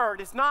hard,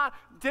 it's not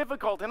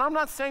difficult. And I'm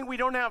not saying we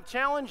don't have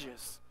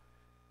challenges.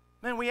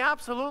 Man, we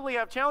absolutely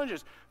have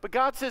challenges. But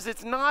God says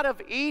it's not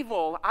of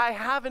evil. I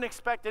have an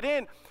expected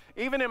end.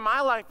 Even in my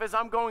life as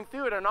I'm going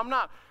through it, and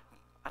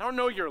I don't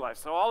know your life,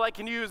 so all I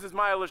can use as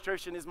my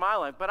illustration is my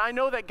life. But I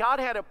know that God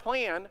had a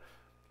plan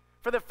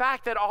for the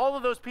fact that all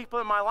of those people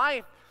in my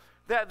life,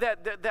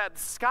 that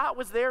Scott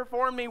was there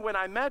for me when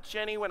I met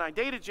Jenny, when I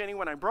dated Jenny,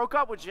 when I broke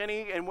up with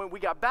Jenny, and when we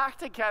got back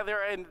together,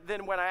 and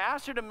then when I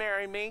asked her to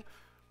marry me,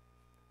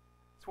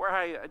 it's where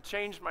I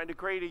changed my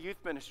degree to youth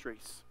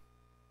ministries.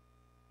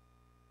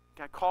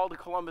 Got called to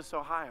Columbus,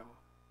 Ohio.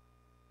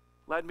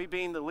 Led me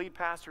being the lead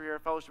pastor here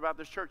at Fellowship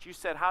Baptist Church. You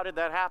said, how did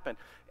that happen?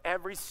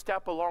 Every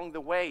step along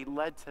the way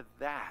led to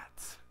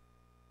that.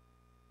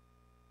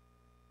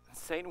 And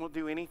Satan will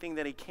do anything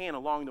that he can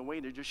along the way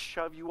to just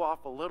shove you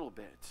off a little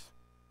bit.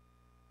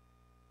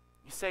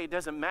 You say it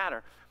doesn't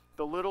matter.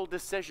 The little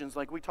decisions,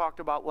 like we talked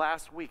about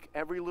last week,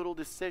 every little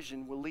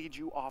decision will lead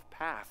you off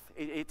path.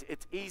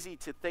 It's easy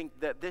to think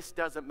that this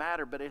doesn't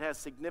matter, but it has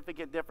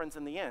significant difference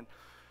in the end.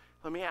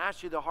 Let me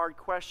ask you the hard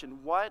question.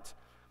 What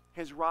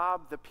has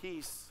robbed the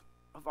peace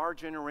of our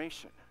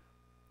generation?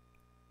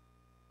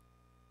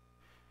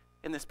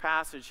 In this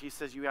passage, he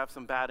says you have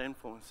some bad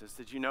influences.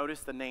 Did you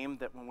notice the name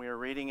that when we were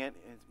reading it,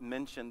 it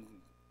mentioned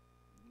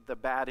the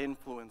bad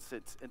influence?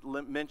 It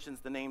mentions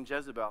the name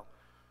Jezebel.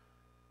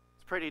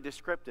 It's pretty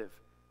descriptive.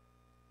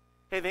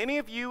 Have any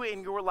of you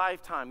in your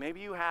lifetime, maybe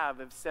you have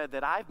said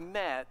that I've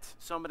met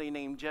somebody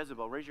named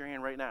Jezebel? Raise your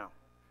hand right now.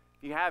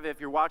 If you have, if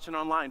you're watching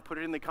online, put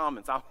it in the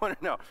comments. I want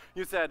to know.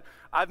 You said,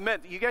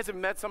 you guys have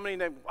met somebody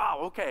named, wow,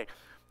 okay.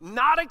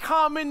 Not a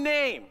common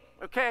name,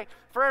 okay?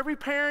 For every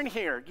parent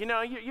here, you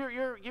know,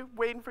 you're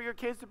waiting for your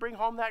kids to bring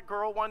home that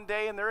girl one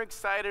day and they're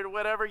excited or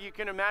whatever. You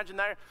can imagine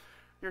that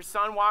your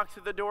son walks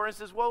through the door and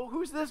says, well,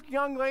 who's this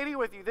young lady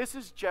with you? This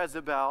is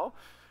Jezebel.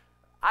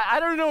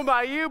 I don't know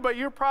about you, but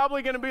you're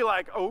probably going to be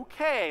like,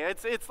 okay.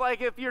 It's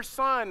like if your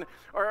son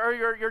or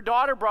your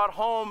daughter brought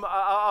home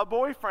a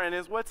boyfriend.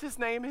 What's his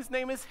name? His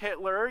name is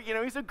Hitler. You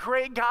know, he's a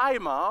great guy,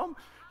 Mom.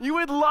 You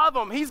would love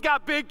him. He's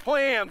got big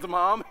plans,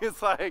 Mom.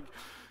 It's like,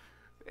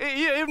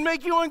 it would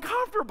make you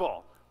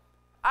uncomfortable.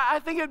 I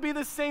think it'd be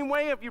the same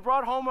way if you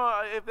brought home,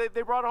 if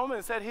they brought home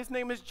and said, his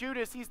name is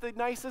Judas. He's the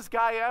nicest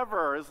guy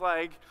ever. It's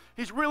like,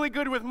 he's really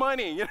good with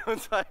money. You know,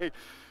 it's like,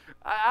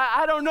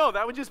 I don't know.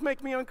 That would just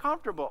make me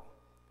uncomfortable.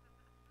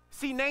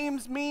 See,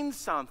 names mean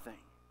something.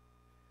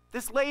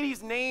 This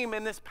lady's name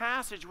in this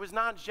passage was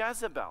not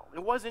Jezebel.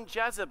 It wasn't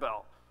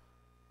Jezebel.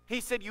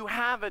 He said, you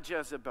have a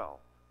Jezebel.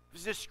 It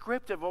was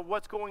descriptive of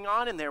what's going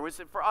on in there. It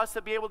was for us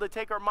to be able to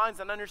take our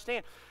minds and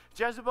understand.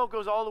 Jezebel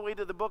goes all the way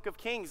to the book of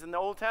Kings in the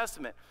Old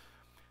Testament.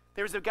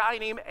 There's a guy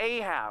named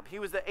Ahab. He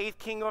was the 8th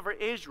king over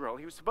Israel.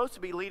 He was supposed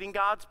to be leading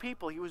God's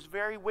people. He was a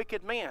very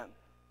wicked man.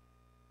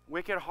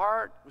 Wicked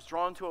heart, was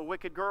drawn to a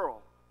wicked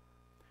girl.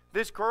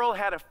 This girl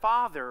had a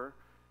father,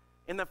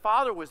 and the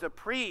father was a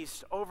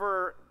priest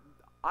over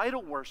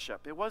idol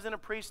worship. It wasn't a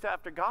priest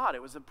after God.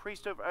 It was a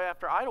priest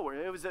after idol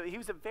worship. He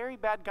was a very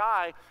bad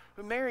guy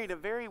who married a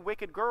very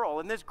wicked girl.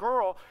 And this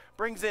girl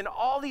brings in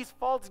all these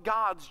false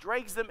gods,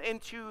 drags them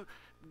into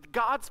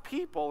God's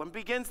people, and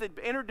begins to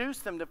introduce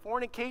them to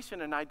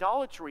fornication and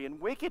idolatry and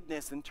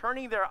wickedness and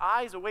turning their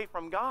eyes away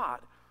from God,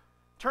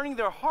 turning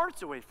their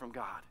hearts away from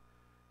God.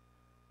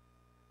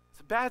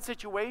 It's a bad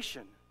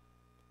situation.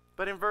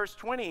 But in verse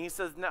 20, he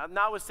says,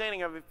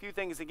 notwithstanding of a few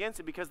things against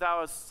it, because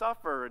thou hast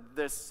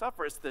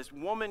sufferest this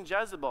woman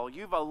Jezebel,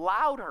 you've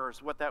allowed her,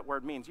 is what that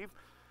word means.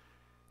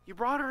 You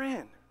brought her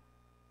in.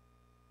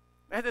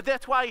 And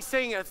that's why he's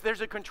saying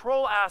there's a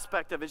control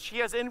aspect of it. She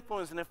has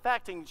influence and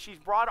effect, and she's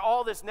brought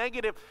all this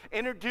negative,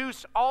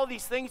 introduced all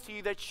these things to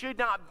you that should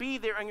not be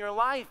there in your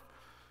life.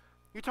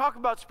 You talk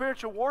about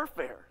spiritual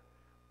warfare.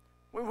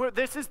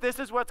 This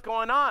is what's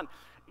going on.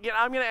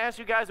 I'm going to ask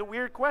you guys a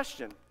weird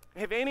question.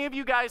 Have any of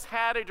you guys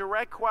had a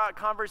direct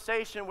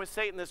conversation with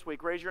Satan this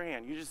week? Raise your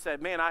hand. You just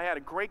said, man, I had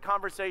a great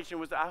conversation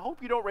with. I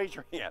hope you don't raise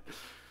your hand.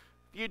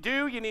 If you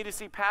do, you need to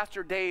see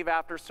Pastor Dave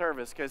after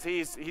service, because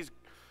he's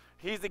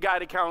the guy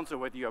to counsel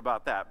with you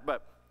about that.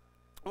 But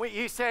when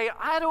you say,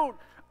 I don't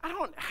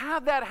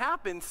have that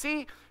happen.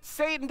 See,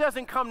 Satan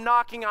doesn't come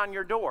knocking on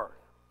your door.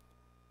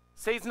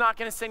 Satan's not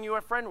going to send you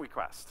a friend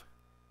request.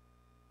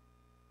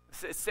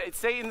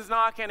 Satan's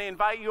not going to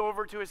invite you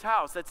over to his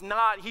house.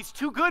 He's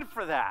too good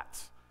for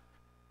that.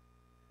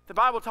 The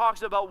Bible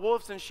talks about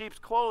wolves in sheep's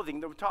clothing.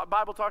 The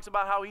Bible talks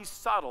about how he's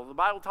subtle. The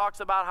Bible talks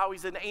about how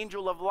he's an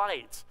angel of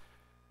light.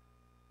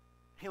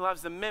 He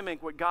loves to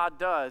mimic what God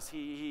does.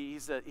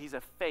 He's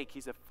a fake.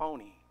 He's a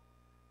phony.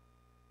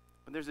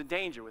 But there's a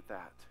danger with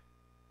that.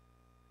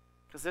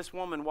 Because this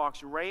woman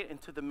walks right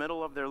into the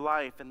middle of their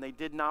life, and they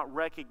did not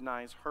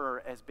recognize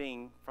her as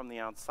being from the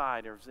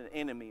outside or as an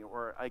enemy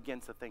or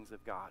against the things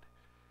of God.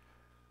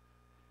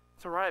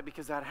 It's all right,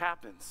 because that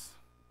happens.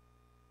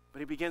 But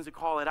he begins to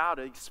call it out,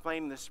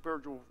 explaining the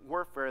spiritual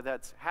warfare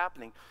that's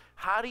happening.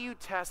 How do you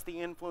test the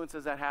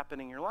influences that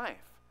happen in your life?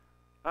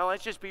 Well,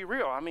 let's just be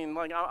real. I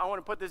want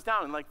to put this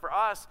down. And for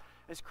us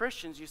as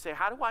Christians, you say,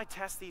 how do I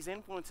test these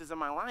influences in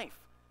my life?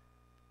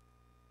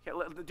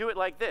 Okay, do it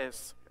like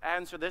this.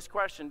 Answer this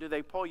question. Do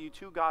they pull you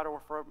to God or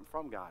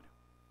from God?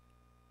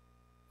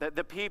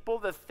 The people,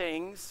 the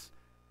things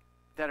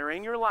that are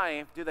in your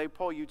life, do they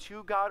pull you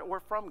to God or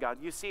from God?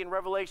 You see in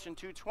Revelation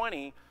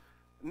 2:20,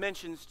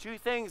 mentions two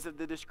things of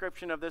the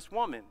description of this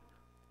woman.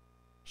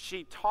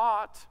 She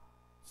taught,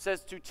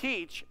 says to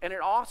teach, and it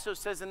also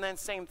says in that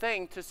same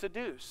thing to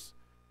seduce.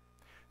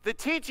 The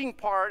teaching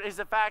part is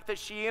the fact that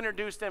she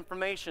introduced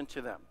information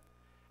to them.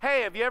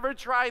 Hey, have you ever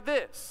tried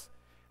this?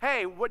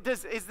 Hey,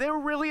 is there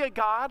really a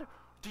God?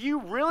 Do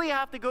you really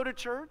have to go to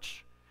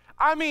church?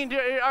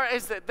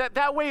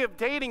 That way of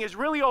dating is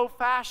really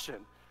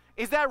old-fashioned.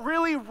 Is that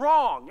really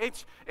wrong?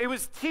 It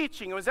was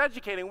teaching, it was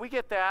educating. We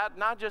get that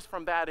not just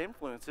from bad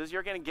influences.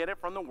 You're going to get it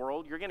from the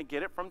world. You're going to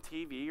get it from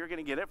TV. You're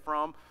going to get it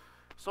from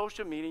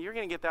social media. You're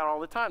going to get that all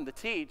the time to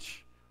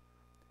teach.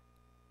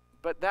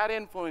 But that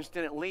influence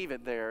didn't leave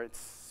it there. It's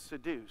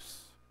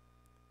seduce.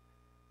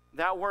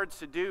 That word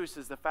seduce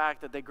is the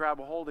fact that they grab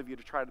a hold of you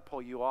to try to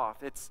pull you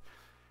off. It's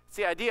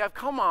the idea of,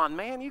 come on,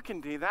 man, you can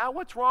do that.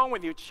 What's wrong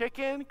with you,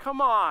 chicken? Come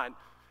on.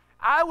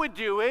 I would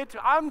do it.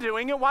 I'm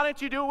doing it. Why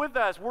don't you do it with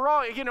us? We're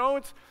all,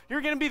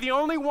 you're going to be the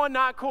only one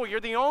not cool. You're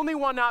the only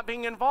one not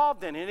being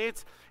involved in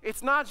it.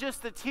 It's not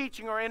just the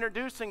teaching or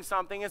introducing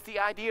something. It's the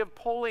idea of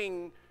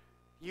pulling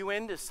you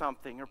into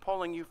something or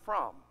pulling you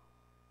from.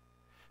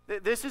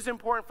 This is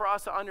important for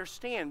us to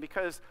understand,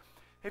 because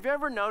have you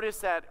ever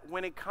noticed that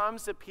when it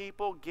comes to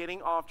people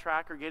getting off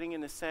track or getting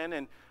into sin,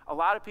 and a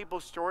lot of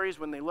people's stories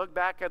when they look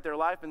back at their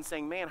life and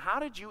saying, man, how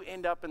did you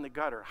end up in the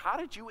gutter? How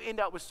did you end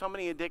up with so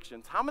many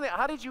addictions?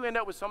 How did you end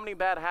up with so many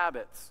bad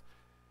habits?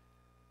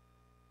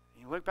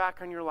 You look back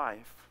on your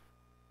life.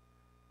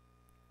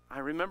 I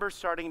remember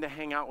starting to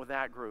hang out with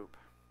that group.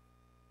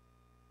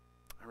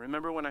 I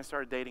remember when I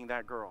started dating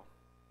that girl.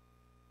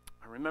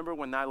 I remember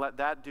when I let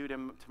that dude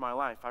into my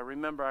life. I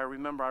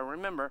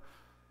remember.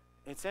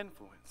 It's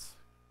influence.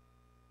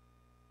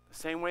 The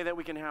same way that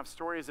we can have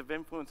stories of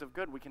influence of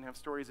good, we can have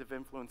stories of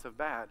influence of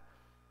bad.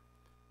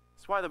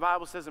 That's why the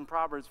Bible says in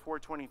Proverbs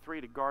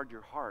 4:23 to guard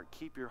your heart.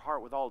 Keep your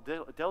heart with all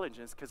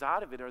diligence, because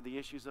out of it are the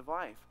issues of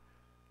life.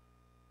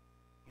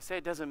 You say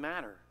it doesn't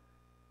matter.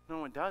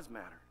 No, it does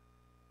matter.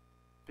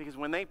 Because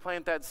when they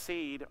plant that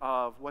seed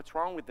of what's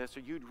wrong with this,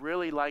 or you'd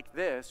really like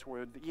this,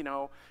 or,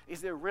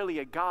 is there really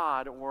a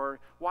God, or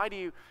why do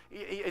you,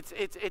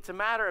 it's a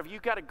matter of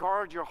you've got to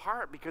guard your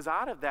heart, because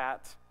out of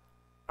that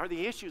are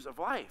the issues of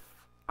life.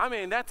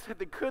 That's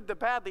the good, the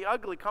bad, the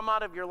ugly come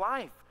out of your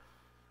life.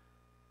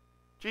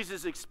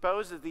 Jesus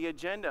exposes the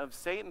agenda of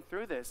Satan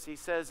through this. He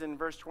says in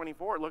verse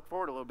 24, look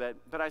forward a little bit,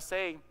 but I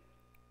say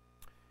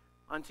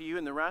unto you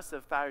and the rest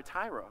of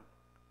Thyatira,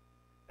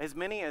 as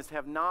many as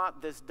have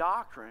not this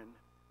doctrine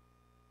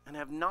and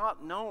have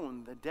not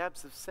known the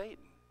depths of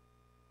Satan.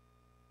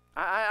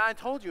 I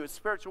told you it's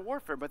spiritual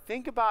warfare, but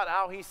think about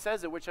how he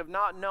says it, which have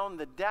not known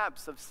the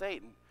depths of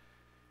Satan.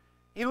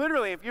 He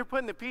literally, if you're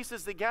putting the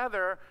pieces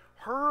together,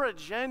 her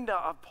agenda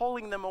of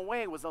pulling them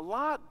away was a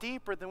lot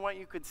deeper than what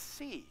you could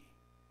see.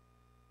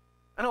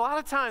 And a lot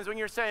of times when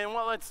you're saying,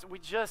 well, we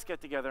just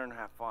get together and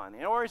have fun,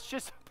 or it's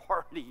just a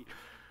party.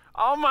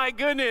 Oh my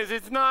goodness,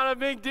 it's not a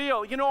big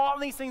deal. All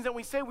these things that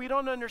we say, we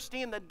don't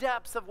understand the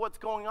depths of what's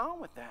going on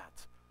with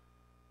that.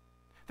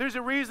 There's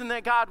a reason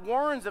that God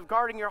warns of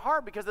guarding your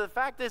heart, because the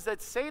fact is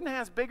that Satan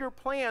has bigger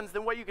plans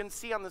than what you can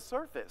see on the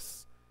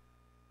surface.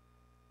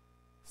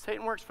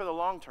 Satan works for the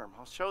long term.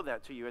 I'll show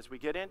that to you as we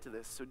get into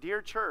this. So,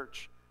 dear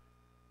church,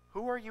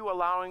 who are you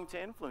allowing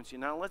to influence you?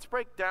 Now, let's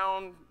break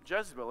down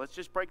Jezebel. Let's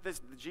just break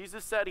this.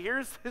 Jesus said,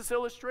 here's his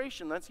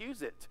illustration. Let's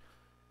use it.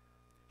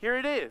 Here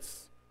it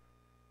is.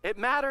 It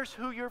matters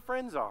who your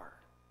friends are.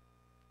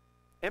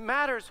 It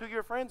matters who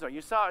your friends are.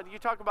 You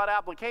talk about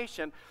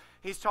application.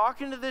 He's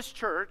talking to this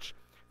church.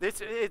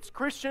 It's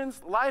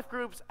Christians, life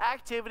groups,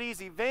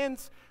 activities,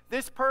 events.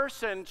 This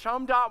person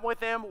chummed up with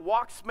him,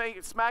 walked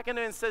smacking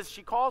in and says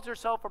she calls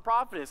herself a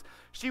prophetess.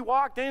 She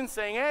walked in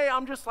saying, hey,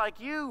 I'm just like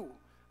you.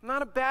 I'm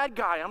not a bad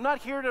guy. I'm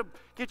not here to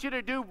get you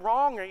to do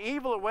wrong or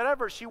evil or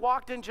whatever. She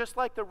walked in just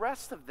like the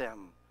rest of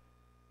them.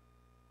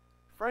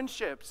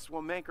 Friendships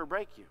will make or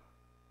break you.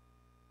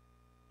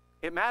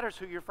 It matters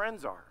who your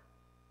friends are.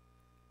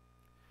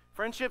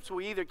 Friendships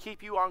will either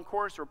keep you on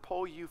course or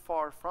pull you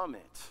far from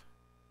it.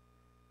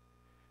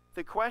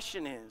 The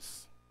question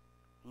is,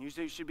 you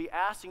should be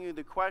asking you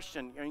the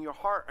question in your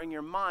heart and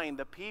your mind,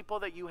 the people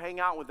that you hang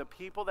out with, the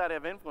people that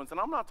have influence, and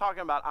I'm not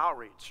talking about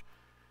outreach.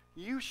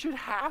 You should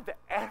have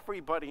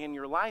everybody in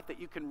your life that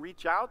you can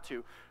reach out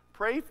to,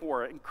 pray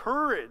for,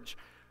 encourage,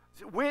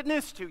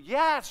 witness to.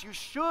 Yes, you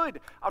should.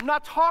 I'm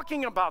not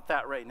talking about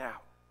that right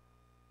now.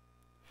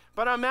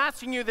 But I'm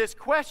asking you this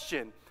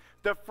question.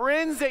 The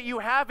friends that you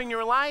have in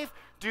your life,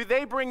 do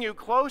they bring you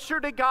closer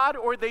to God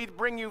or they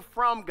bring you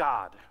from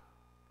God?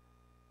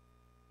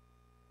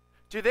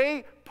 Do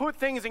they put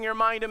things in your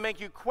mind to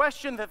make you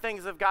question the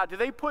things of God? Do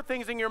they put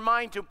things in your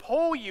mind to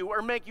pull you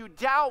or make you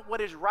doubt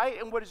what is right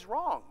and what is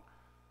wrong?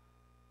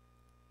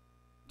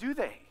 Do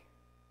they?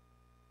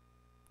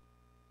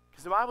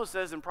 Because the Bible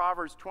says in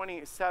Proverbs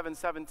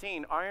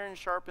 27:17, iron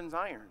sharpens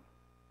iron.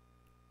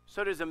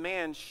 So does a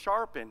man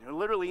sharpen. It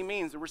literally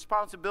means the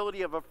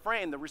responsibility of a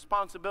friend, the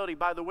responsibility,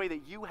 by the way,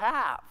 that you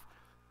have,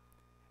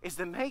 is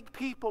to make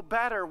people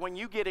better when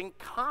you get in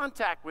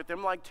contact with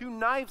them, like two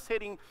knives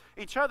hitting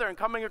each other and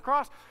coming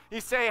across.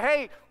 You say,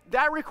 hey,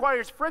 that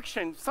requires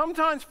friction.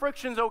 Sometimes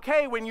friction's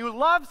okay when you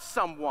love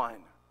someone.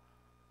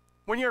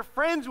 When you're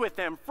friends with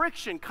them,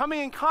 friction,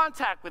 coming in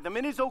contact with them,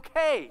 it is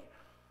okay.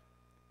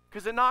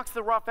 Because it knocks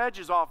the rough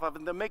edges off of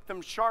them to make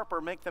them sharper,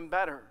 make them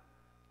better.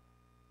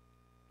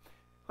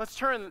 Let's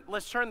turn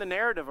the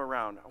narrative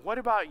around. What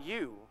about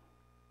you?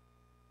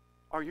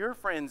 Are your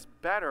friends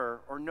better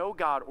or know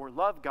God or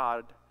love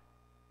God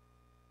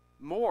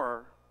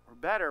more or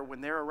better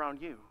when they're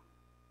around you?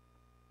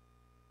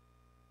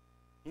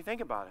 You think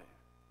about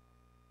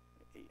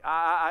it.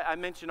 I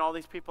mentioned all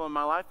these people in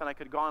my life, and I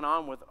could have gone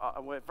on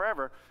with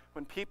forever.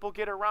 When people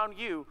get around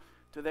you,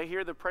 do they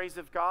hear the praise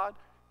of God?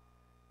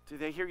 Do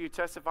they hear you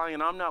testifying?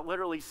 And I'm not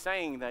literally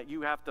saying that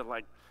you have to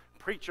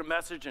preach a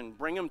message and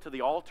bring them to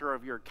the altar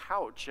of your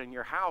couch in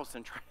your house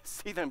and try to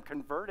see them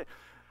converted.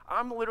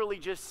 I'm literally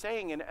just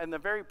saying in the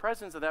very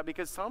presence of that,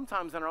 because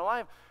sometimes in our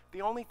life,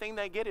 the only thing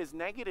they get is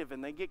negative,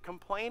 and they get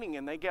complaining,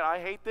 and they get, I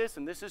hate this,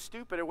 and this is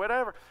stupid, or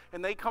whatever,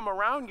 and they come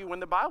around you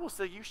when the Bible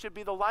says you should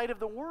be the light of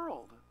the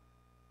world.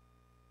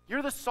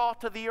 You're the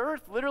salt of the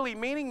earth, literally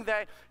meaning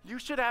that you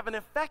should have an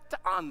effect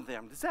on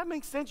them. Does that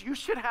make sense? You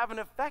should have an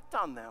effect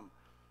on them.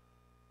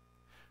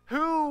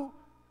 Who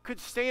could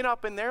stand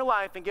up in their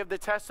life and give the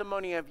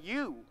testimony of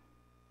you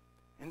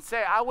and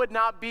say, I would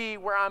not be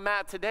where I'm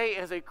at today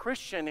as a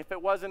Christian if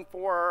it wasn't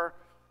for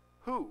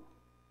who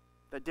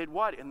that did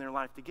what in their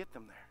life to get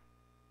them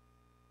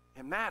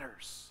there? It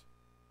matters.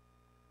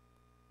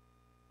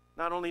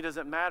 Not only does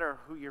it matter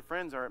who your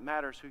friends are, it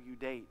matters who you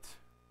date.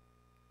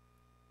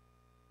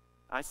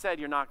 I said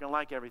you're not going to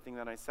like everything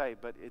that I say,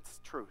 but it's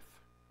truth.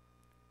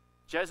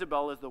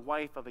 Jezebel is the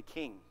wife of a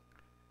king.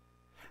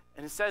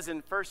 And it says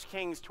in 1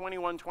 Kings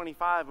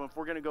 21:25, if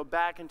we're going to go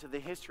back into the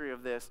history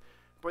of this,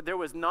 but there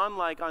was none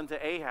like unto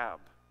Ahab.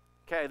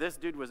 Okay, this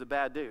dude was a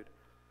bad dude,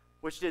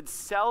 which did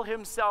sell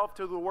himself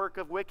to the work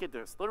of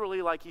wickedness.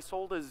 Literally, like he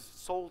sold his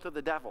soul to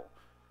the devil.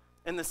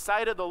 In the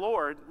sight of the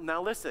Lord,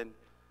 now listen,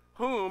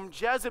 whom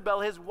Jezebel,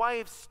 his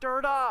wife,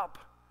 stirred up.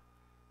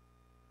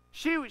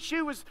 She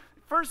was,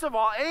 first of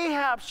all,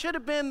 Ahab should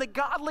have been the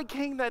godly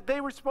king that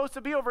they were supposed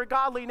to be over a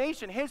godly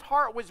nation. His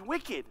heart was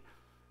wicked.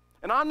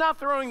 And I'm not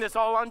throwing this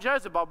all on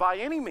Jezebel by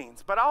any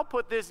means, but I'll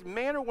put this,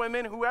 man or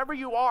women, whoever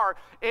you are,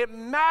 it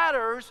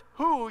matters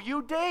who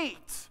you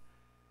date.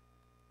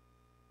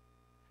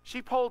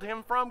 She pulled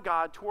him from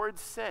God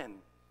towards sin.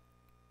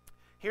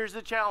 Here's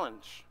the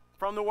challenge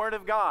from the Word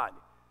of God.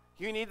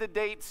 You need to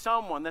date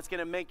someone that's going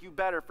to make you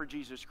better for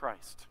Jesus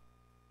Christ.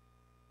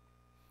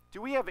 Do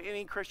we have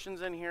any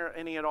Christians in here,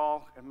 any at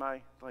all?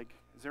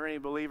 Is there any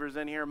believers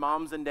in here,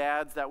 moms and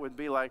dads, that would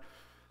be like,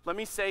 let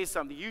me say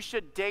something. You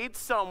should date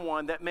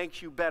someone that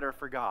makes you better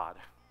for God.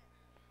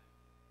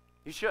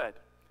 You should.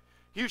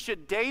 You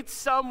should date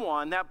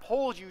someone that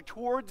pulls you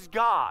towards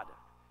God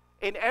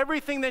in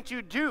everything that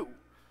you do.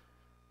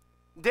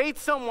 Date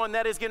someone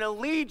that is going to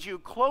lead you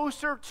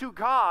closer to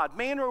God,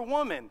 man or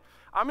woman.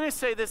 I'm going to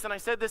say this, and I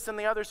said this in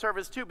the other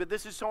service too, but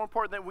this is so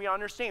important that we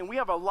understand. We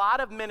have a lot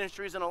of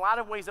ministries and a lot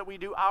of ways that we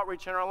do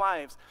outreach in our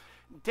lives.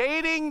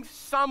 Dating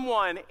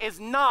someone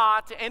is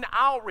not an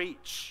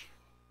outreach.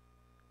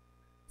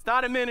 It's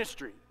not a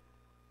ministry.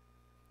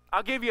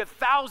 I'll give you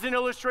 1,000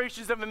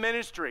 illustrations of a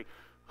ministry.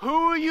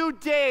 Who you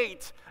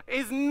date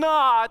is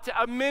not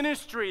a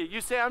ministry.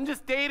 You say, I'm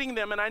just dating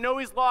them, and I know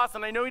he's lost,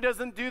 and I know he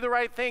doesn't do the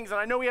right things, and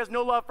I know he has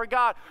no love for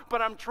God,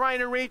 but I'm trying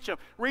to reach him.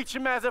 Reach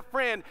him as a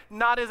friend,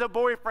 not as a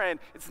boyfriend.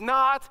 It's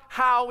not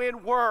how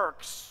it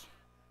works.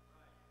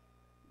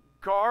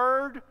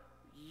 Guard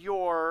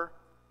your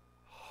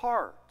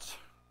heart.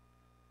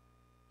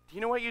 Do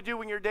you know what you do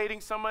when you're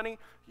dating somebody?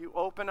 You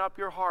open up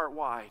your heart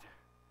wide.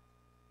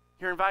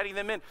 You're inviting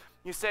them in.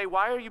 You say,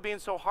 why are you being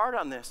so hard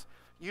on this?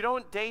 You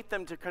don't date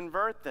them to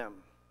convert them.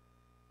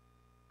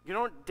 You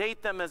don't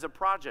date them as a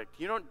project.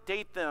 You don't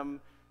date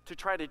them to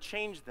try to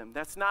change them.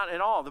 That's not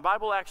at all. The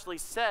Bible actually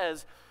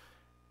says,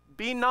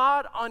 be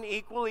not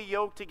unequally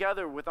yoked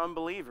together with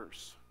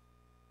unbelievers.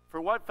 For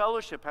what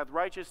fellowship hath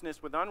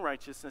righteousness with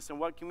unrighteousness, and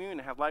what communion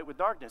hath light with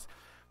darkness?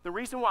 The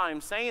reason why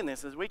I'm saying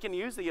this is we can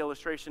use the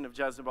illustration of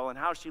Jezebel and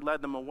how she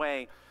led them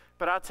away.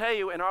 But I'll tell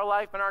you, in our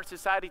life, in our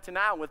society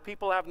tonight, with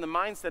people having the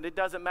mindset, it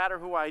doesn't matter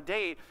who I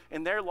date,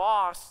 and they're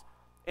lost,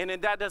 and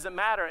that doesn't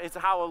matter. It's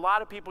how a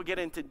lot of people get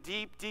into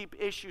deep, deep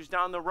issues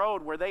down the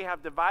road where they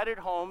have divided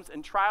homes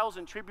and trials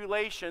and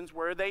tribulations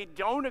where they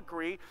don't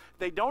agree,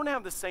 they don't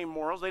have the same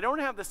morals, they don't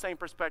have the same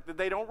perspective,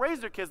 they don't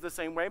raise their kids the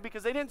same way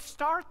because they didn't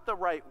start the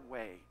right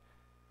way.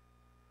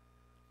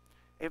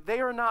 If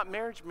they are not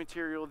marriage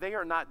material, they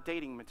are not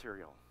dating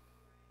material.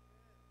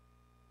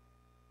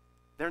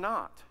 They're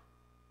not.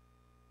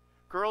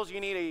 Girls, you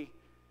need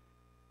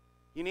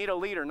a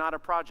leader, not a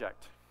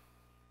project.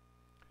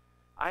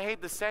 I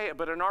hate to say it,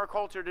 but in our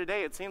culture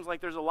today, it seems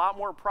like there's a lot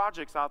more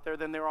projects out there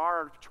than there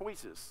are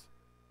choices.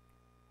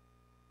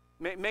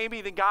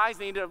 Maybe the guys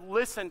need to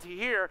listen to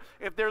hear.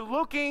 If they're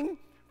looking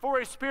for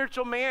a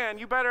spiritual man,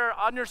 you better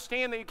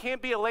understand that you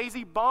can't be a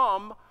lazy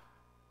bum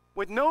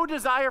with no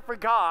desire for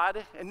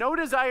God and no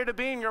desire to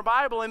be in your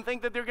Bible and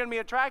think that they're going to be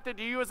attracted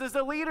to you as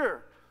a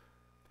leader.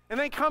 And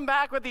they come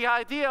back with the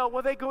idea,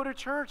 well, they go to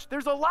church.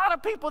 There's a lot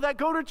of people that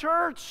go to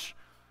church.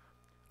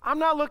 I'm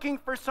not looking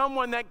for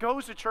someone that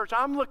goes to church.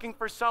 I'm looking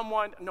for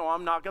someone, no,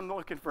 I'm not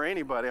looking for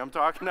anybody. I'm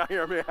talking out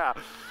here on behalf.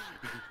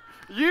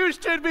 You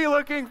should be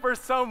looking for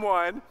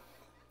someone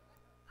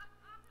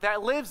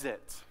that lives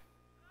it.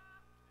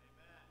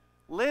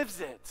 Lives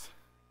it.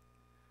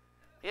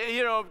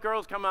 You know, if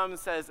girls come up and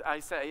I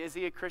say, is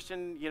he a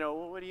Christian? You know,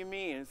 what do you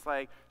mean? It's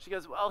like, she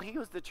goes, well, he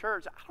goes to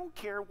church. I don't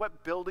care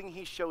what building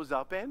he shows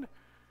up in.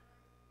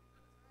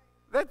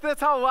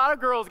 That's how a lot of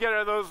girls get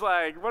are those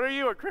like, what are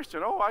you, a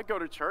Christian? Oh, I go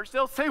to church.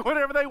 They'll say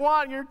whatever they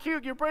want. You're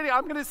cute, you're pretty.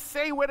 I'm going to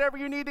say whatever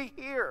you need to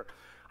hear.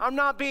 I'm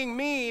not being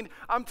mean.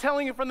 I'm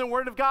telling you from the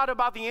Word of God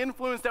about the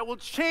influence that will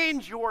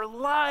change your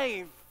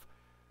life.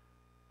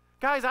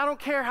 Guys, I don't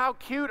care how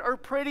cute or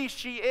pretty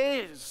she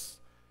is.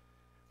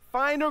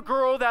 Find a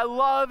girl that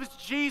loves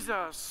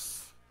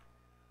Jesus.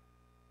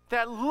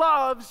 That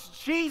loves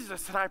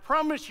Jesus, and I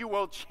promise you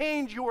will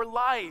change your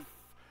life.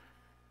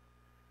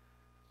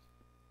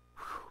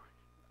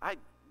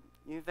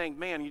 You think,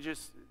 man, you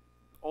just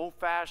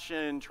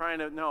old-fashioned trying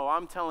to, no,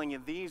 I'm telling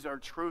you, these are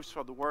truths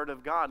from the Word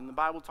of God. And the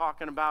Bible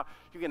talking about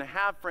you're going to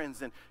have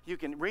friends and you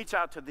can reach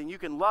out to them, you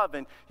can love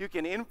and you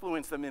can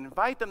influence them and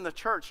invite them to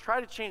church,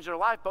 try to change their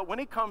life. But when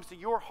it comes to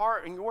your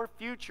heart and your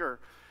future,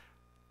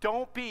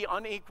 don't be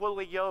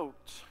unequally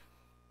yoked.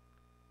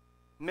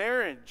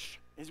 Marriage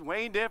is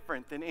way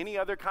different than any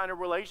other kind of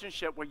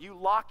relationship where you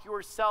lock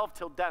yourself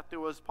till death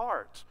do us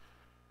part.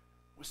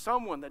 With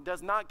someone that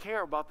does not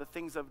care about the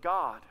things of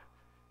God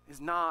is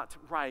not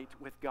right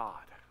with God.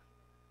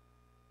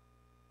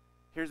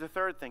 Here's the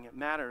third thing. It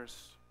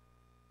matters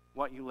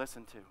what you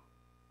listen to.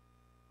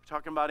 We're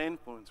talking about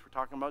influence. We're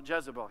talking about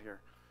Jezebel here.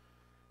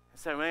 I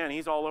said, man,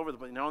 he's all over the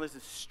place. No, this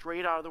is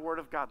straight out of the Word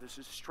of God. This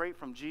is straight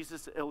from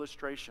Jesus'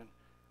 illustration.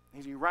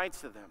 He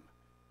writes to them.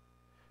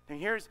 And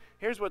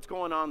here's what's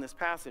going on in this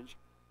passage.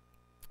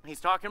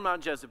 He's talking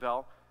about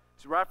Jezebel.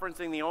 He's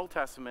referencing the Old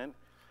Testament.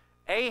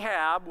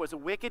 Ahab was a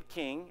wicked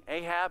king.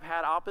 Ahab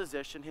had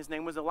opposition. His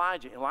name was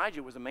Elijah.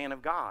 Elijah was a man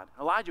of God.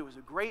 Elijah was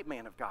a great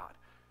man of God.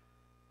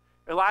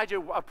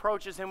 Elijah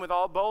approaches him with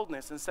all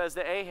boldness and says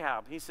to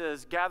Ahab, he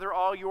says, gather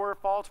all your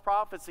false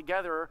prophets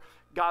together.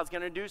 God's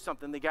going to do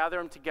something. They gather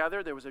them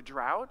together. There was a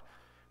drought.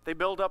 They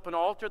build up an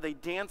altar. They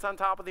dance on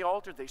top of the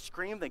altar. They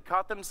scream. They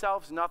cut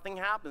themselves. Nothing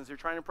happens. They're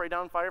trying to pray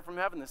down fire from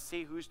heaven to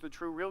see who's the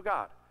true, real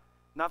God.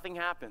 Nothing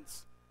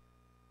happens.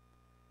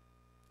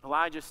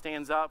 Elijah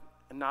stands up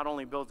and not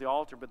only builds the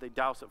altar, but they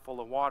douse it full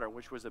of water,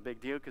 which was a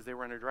big deal because they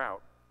were in a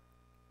drought.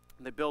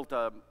 And they built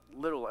a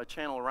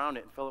channel around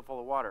it and fill it full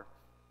of water.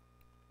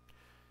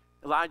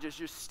 Elijah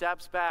just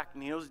steps back,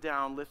 kneels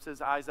down, lifts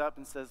his eyes up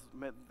and says,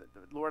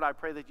 Lord, I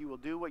pray that you will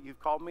do what you've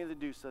called me to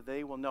do so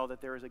they will know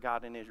that there is a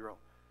God in Israel.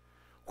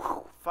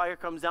 Whew, fire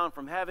comes down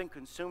from heaven,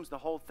 consumes the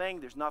whole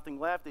thing. There's nothing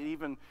left. It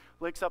even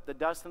licks up the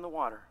dust in the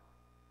water.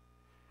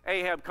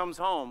 Ahab comes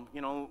home,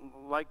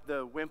 like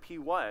the wimp he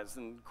was,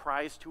 and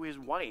cries to his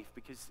wife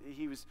because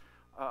he was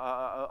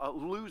a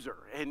loser.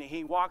 And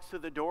he walks to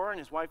the door, and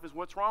his wife is,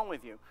 what's wrong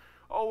with you?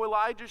 Oh,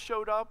 Elijah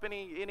showed up, and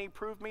he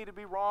proved me to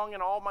be wrong,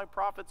 and all my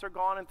prophets are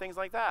gone, and things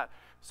like that.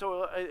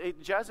 So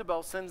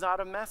Jezebel sends out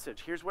a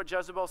message. Here's what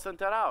Jezebel sent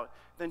that out.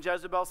 Then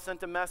Jezebel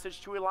sent a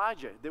message to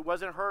Elijah. That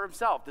wasn't her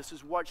herself. This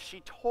is what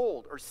she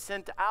told or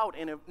sent out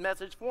in a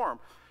message form,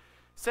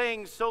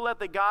 saying, so let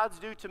the gods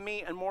do to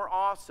me, and more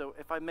also,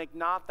 if I make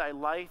not thy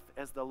life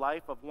as the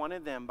life of one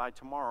of them by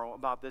tomorrow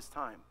about this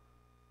time.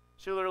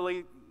 She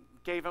literally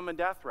gave him a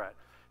death threat.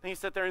 And he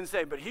sat there and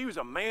said, but he was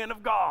a man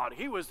of God.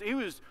 He was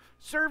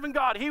serving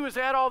God. He was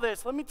at all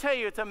this. Let me tell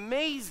you, it's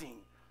amazing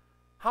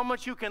how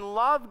much you can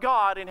love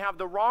God and have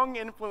the wrong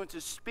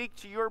influences speak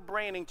to your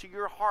brain and to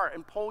your heart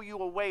and pull you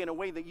away in a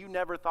way that you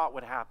never thought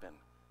would happen.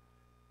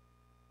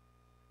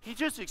 He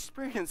just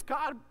experienced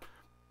God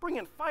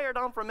bringing fire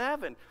down from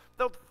heaven.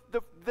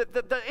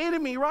 The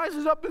enemy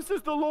rises up and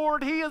says, the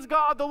Lord, he is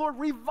God. The Lord,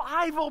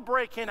 revival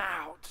breaking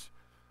out.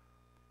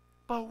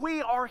 But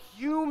we are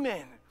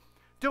human.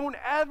 Don't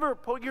ever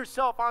put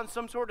yourself on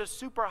some sort of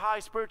super high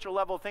spiritual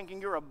level thinking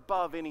you're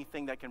above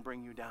anything that can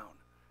bring you down.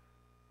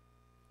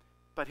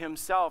 But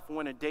himself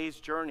went a day's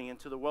journey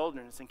into the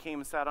wilderness and came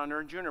and sat under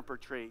a juniper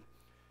tree.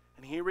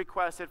 And he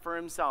requested for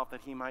himself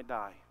that he might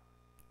die.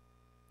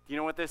 Do you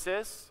know what this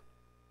is?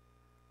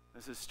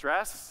 This is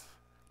stress,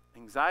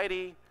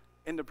 anxiety,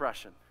 and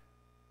depression.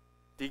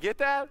 Do you get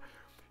that?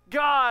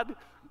 God,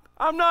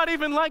 I'm not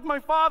even like my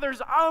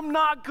fathers. I'm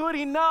not good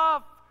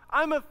enough.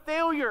 I'm a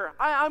failure.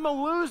 I'm a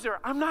loser.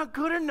 I'm not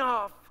good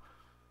enough.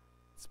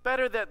 It's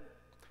better that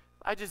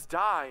I just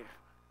die.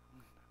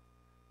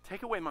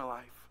 Take away my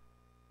life.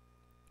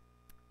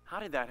 How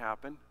did that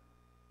happen?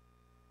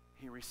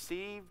 He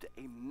received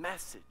a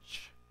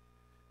message,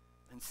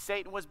 and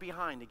Satan was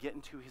behind to get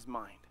into his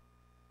mind.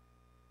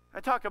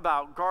 I talk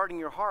about guarding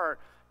your heart.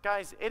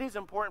 Guys, it is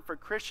important for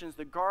Christians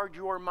to guard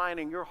your mind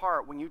and your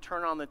heart when you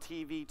turn on the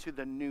TV to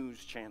the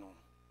news channel.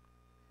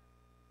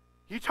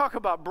 You talk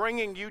about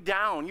bringing you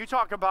down. You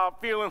talk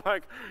about feeling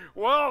like,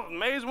 well,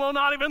 may as well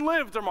not even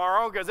live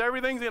tomorrow because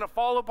everything's going to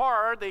fall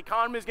apart. The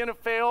economy's going to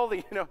fail.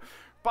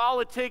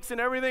 Politics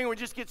and everything. We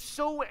just get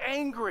so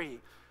angry.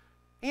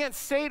 And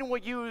Satan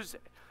would use,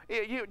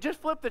 you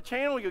just flip the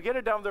channel, you'll get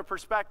it down to their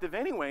perspective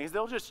anyways.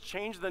 They'll just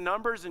change the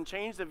numbers and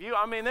change the view.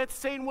 I mean,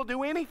 Satan will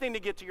do anything to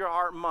get to your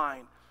heart and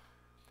mind.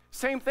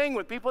 Same thing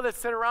with people that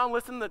sit around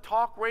listening to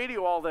talk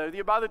radio all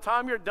day. By the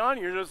time you're done,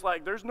 you're just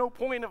like, there's no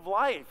point of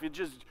life. You're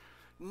just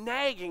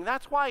nagging.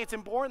 That's why it's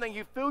important that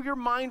you fill your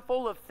mind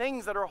full of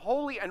things that are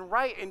holy and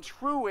right and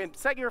true and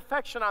set your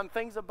affection on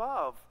things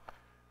above.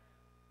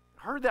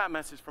 I heard that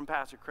message from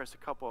Pastor Chris a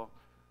couple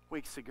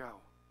weeks ago.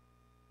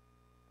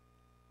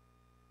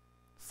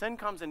 Sin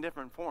comes in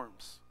different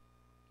forms.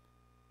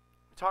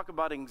 We talk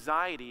about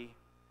anxiety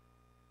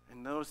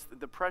and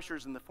the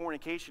pressures and the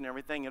fornication and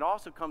everything. It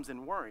also comes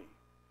in worry.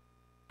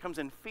 It comes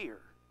in fear.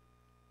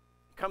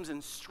 It comes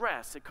in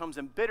stress. It comes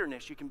in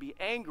bitterness. You can be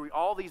angry.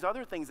 All these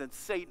other things that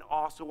Satan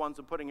also wants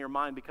to put in your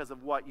mind because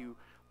of what you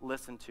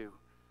listen to.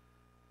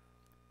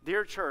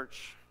 Dear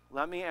church,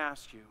 let me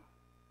ask you,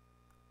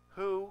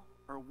 who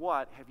or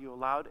what have you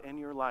allowed in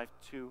your life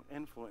to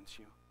influence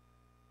you?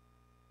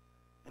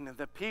 And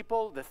the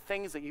people, the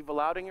things that you've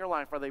allowed in your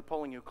life, are they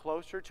pulling you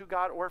closer to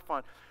God or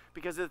fun?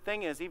 Because the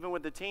thing is, even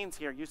with the teens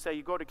here, you say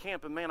you go to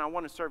camp and, man, I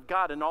want to serve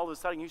God. And all of a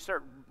sudden you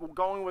start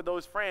going with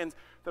those friends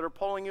that are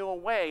pulling you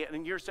away.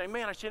 And you're saying,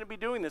 man, I shouldn't be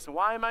doing this. And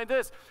why am I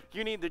this?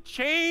 You need to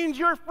change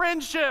your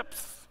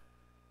friendships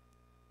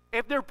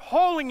if they're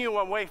pulling you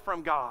away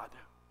from God.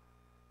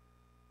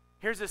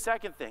 Here's the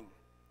second thing.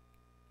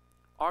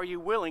 Are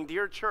you willing,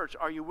 dear church,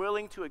 are you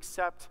willing to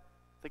accept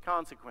the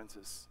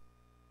consequences?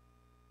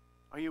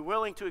 Are you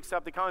willing to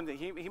accept the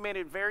consequences? He made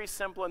it very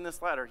simple in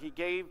this letter. He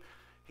gave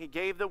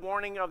the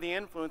warning of the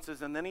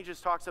influences, and then he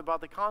just talks about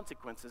the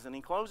consequences, and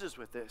he closes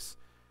with this.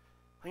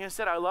 Like I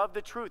said, I love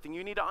the truth, and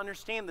you need to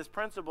understand this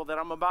principle that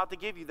I'm about to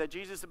give you, that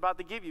Jesus is about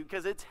to give you,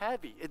 because it's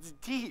heavy, it's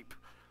deep.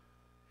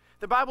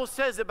 The Bible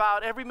says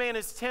about every man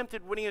is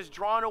tempted when he is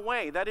drawn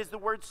away. That is the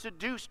word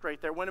seduced right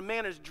there. When a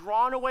man is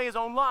drawn away his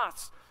own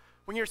lusts.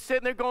 When you're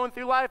sitting there going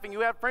through life and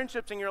you have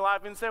friendships in your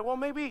life and say, well,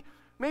 maybe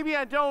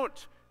I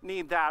don't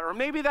need that, or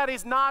maybe that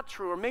is not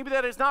true, or maybe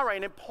that is not right,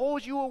 and it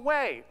pulls you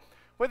away.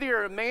 Whether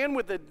you're a man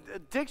with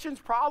addictions,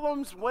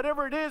 problems,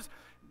 whatever it is,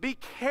 be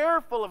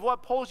careful of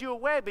what pulls you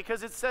away,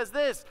 because it says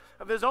this,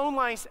 of his own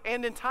life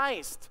and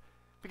enticed,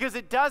 because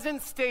it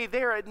doesn't stay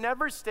there, it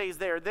never stays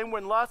there. Then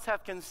when lust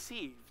hath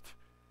conceived.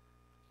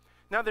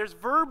 Now there's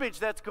verbiage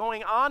that's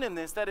going on in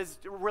this that is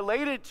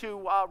related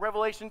to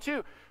Revelation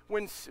 2,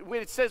 when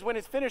it says, when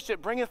it's finished,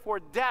 it bringeth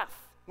forth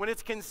death, when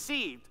it's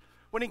conceived,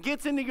 when it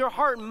gets into your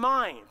heart and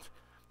mind.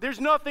 There's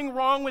nothing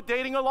wrong with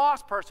dating a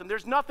lost person.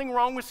 There's nothing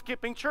wrong with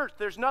skipping church.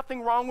 There's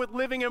nothing wrong with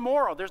living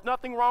immoral. There's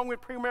nothing wrong with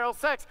premarital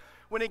sex.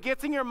 When it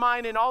gets in your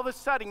mind and all of a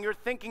sudden you're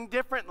thinking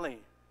differently,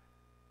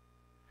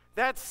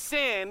 that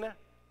sin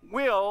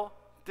will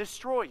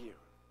destroy you.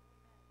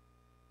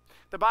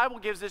 The Bible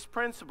gives this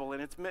principle,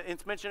 and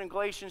it's mentioned in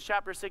Galatians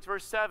chapter 6,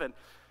 verse 7,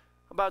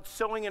 about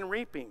sowing and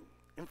reaping.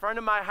 In front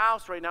of my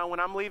house right now, when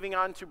I'm leaving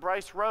onto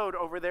Bryce Road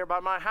over there by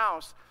my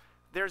house,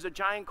 there's a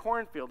giant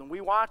cornfield, and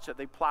we watched it.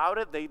 They plowed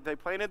it. They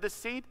planted the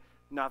seed.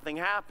 Nothing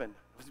happened.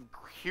 It was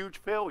a huge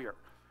failure.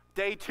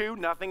 Day 2,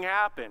 nothing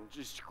happened.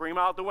 Just scream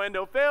out the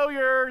window,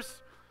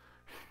 failures.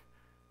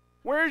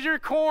 Where's your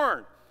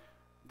corn?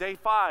 Day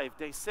 5,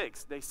 day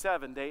 6, day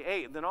 7, day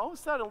 8. And then all of a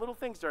sudden, little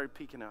things started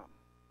peeking out.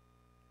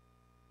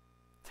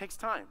 It takes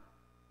time.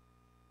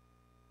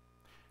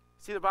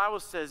 See, the Bible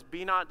says,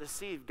 be not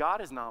deceived.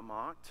 God is not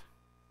mocked.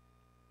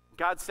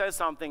 God says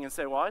something and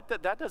say, well,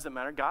 that doesn't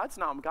matter. God's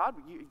not God.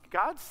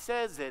 God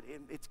says it,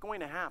 it's going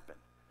to happen.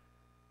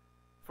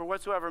 For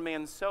whatsoever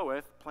man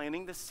soweth,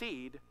 planting the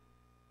seed,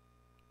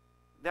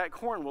 that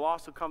corn will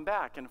also come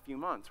back in a few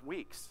months,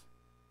 weeks.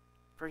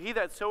 For he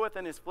that soweth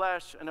in his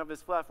flesh and of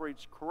his flesh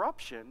reach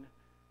corruption,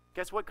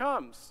 guess what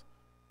comes?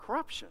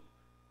 Corruption.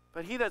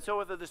 But he that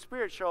soweth of the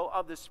Spirit shall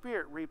of the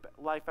Spirit reap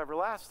life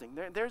everlasting.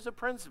 There's a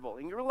principle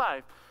in your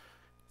life.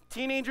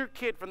 Teenager,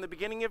 kid, from the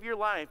beginning of your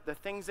life, the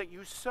things that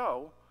you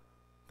sow,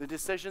 the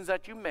decisions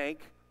that you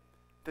make,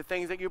 the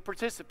things that you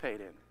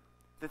participate in,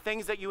 the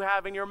things that you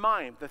have in your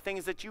mind, the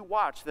things that you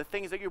watch, the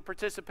things that you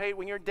participate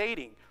when you're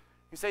dating.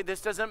 You say,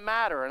 this doesn't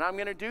matter, and I'm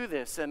going to do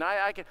this, and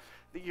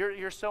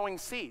you're sowing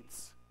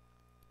seeds.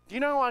 Do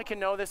you know how I can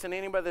know this, and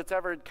anybody that's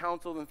ever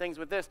counseled and things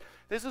with this?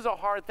 This is a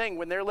hard thing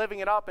when they're living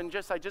it up and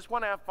I just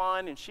want to have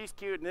fun, and she's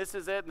cute, and this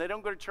is it, and they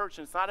don't go to church,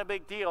 and it's not a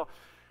big deal.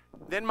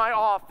 Then my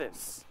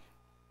office,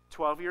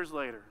 12 years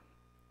later.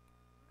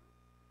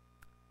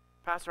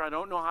 Pastor, I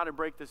don't know how to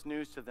break this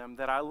news to them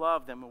that I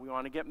love them and we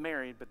want to get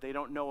married, but they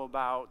don't know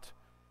about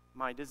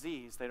my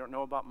disease. They don't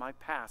know about my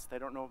past. They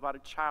don't know about a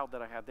child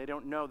that I had. They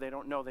don't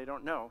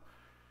know.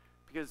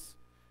 Because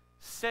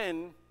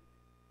sin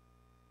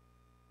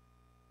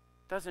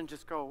doesn't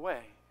just go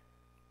away.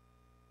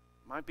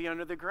 It might be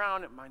under the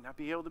ground. It might not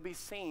be able to be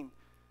seen.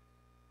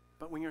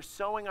 But when you're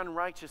sowing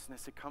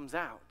unrighteousness, it comes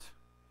out.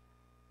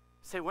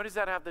 Say, what does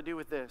that have to do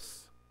with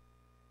this?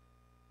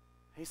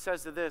 He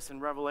says to this in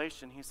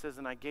Revelation, he says,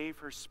 and I gave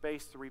her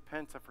space to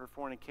repent of her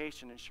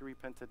fornication, and she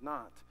repented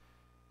not.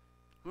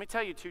 Let me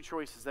tell you two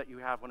choices that you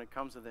have when it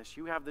comes to this.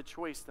 You have the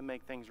choice to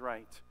make things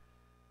right.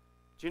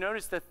 Do you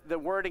notice the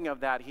wording of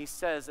that? He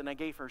says, and I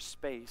gave her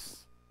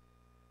space.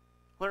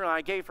 Literally,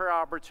 I gave her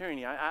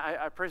opportunity.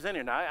 I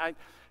presented.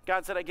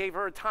 God said I gave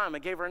her a time. I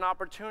gave her an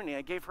opportunity.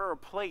 I gave her a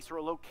place or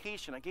a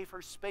location. I gave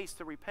her space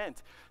to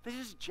repent. This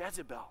is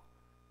Jezebel.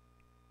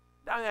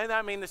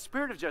 I mean, the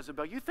spirit of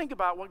Jezebel. You think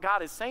about what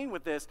God is saying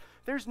with this.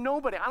 There's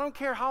nobody. I don't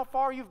care how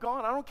far you've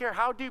gone. I don't care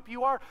how deep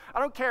you are. I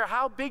don't care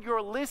how big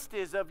your list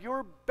is of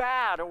your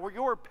bad or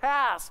your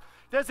past.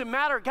 It doesn't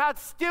matter. God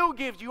still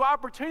gives you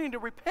opportunity to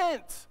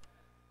repent.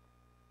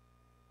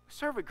 We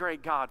serve a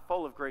great God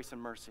full of grace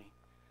and mercy.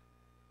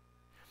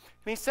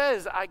 And he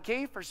says, I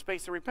gave her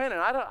space to repent.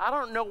 And I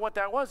don't know what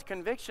that was,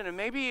 conviction. And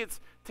maybe it's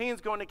teens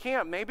going to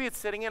camp. Maybe it's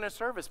sitting in a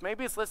service.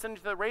 Maybe it's listening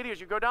to the radio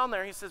as you go down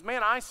there. He says,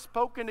 man, I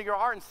spoke into your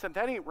heart and said,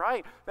 that ain't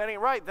right. That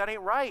ain't right. That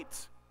ain't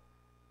right.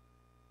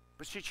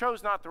 But she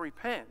chose not to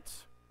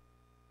repent,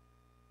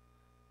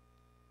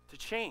 to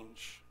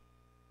change.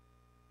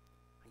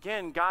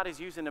 Again, God is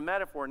using a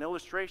metaphor, an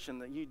illustration,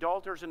 that you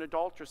adulterers and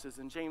adulteresses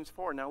in James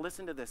 4. Now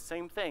listen to this,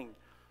 same thing.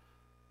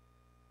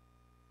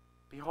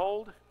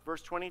 Behold,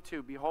 verse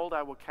 22, behold,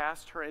 I will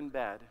cast her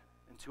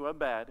into a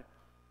bed,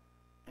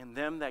 and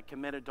them that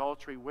commit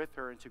adultery with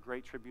her into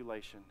great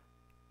tribulation,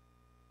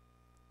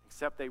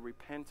 except they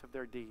repent of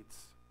their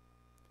deeds.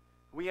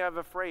 We have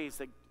a phrase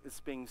that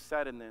is being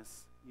said in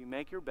this. You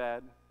make your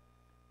bed,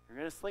 you're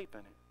going to sleep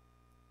in it.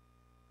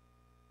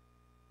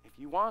 If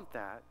you want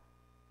that,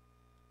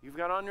 you've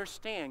got to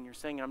understand, you're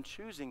saying, I'm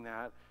choosing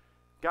that.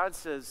 God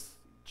says,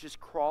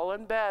 just crawl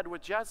in bed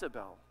with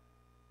Jezebel.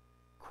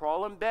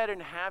 Crawl in bed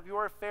and have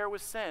your affair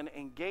with sin.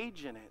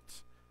 Engage in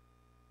it.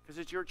 Because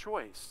it's your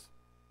choice.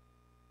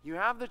 You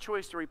have the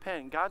choice to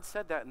repent. God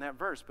said that in that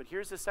verse. But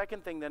here's the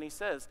second thing that he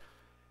says.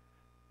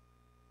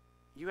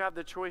 You have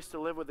the choice to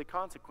live with the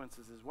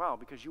consequences as well,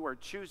 because you are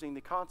choosing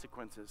the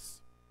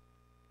consequences.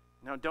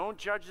 Now, don't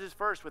judge this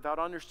verse without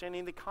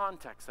understanding the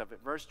context of it.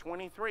 Verse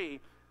 23,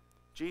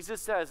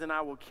 Jesus says, and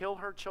I will kill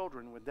her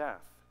children with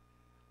death.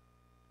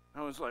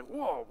 I was like,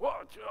 whoa,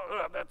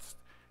 that's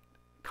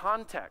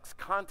context.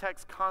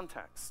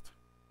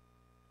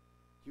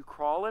 You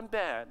crawl in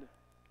bed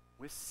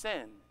with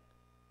sin.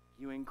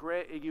 You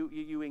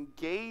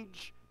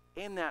engage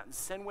in that. And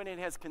sin, when it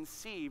has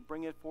conceived,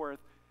 bring it forth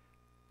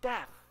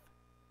death.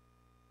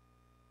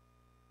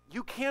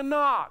 You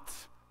cannot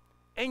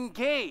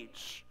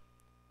engage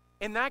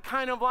in that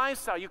kind of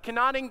lifestyle. You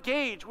cannot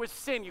engage with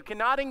sin. You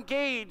cannot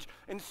engage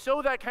and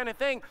sow that kind of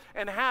thing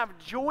and have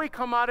joy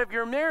come out of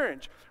your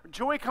marriage,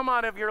 joy come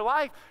out of your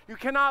life. You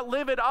cannot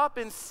live it up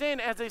in sin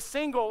as a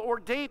single, or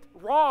date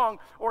wrong,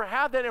 or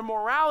have that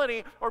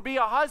immorality, or be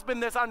a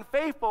husband that's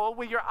unfaithful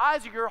with your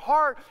eyes or your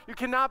heart. You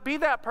cannot be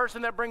that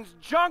person that brings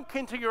junk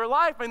into your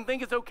life and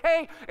think it's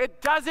okay.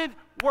 It doesn't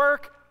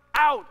work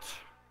out.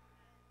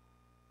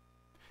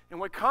 And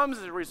what comes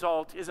as a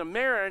result is a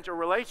marriage or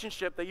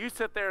relationship that you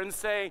sit there and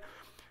say,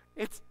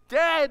 it's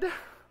dead.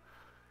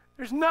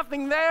 There's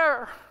nothing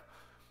there.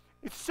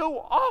 It's so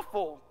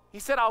awful. He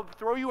said, I'll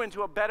throw you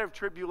into a bed of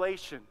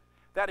tribulation.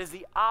 That is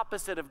the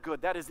opposite of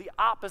good. That is the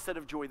opposite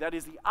of joy. That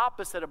is the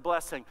opposite of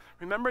blessing.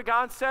 Remember,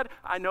 God said,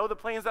 I know the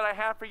plans that I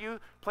have for you,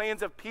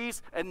 plans of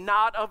peace and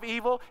not of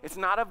evil. It's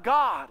not of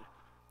God.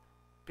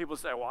 People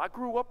say, well, I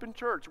grew up in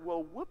church.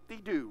 Well,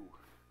 whoop-de-doo.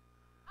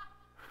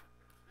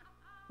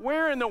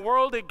 Where in the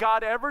world did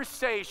God ever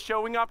say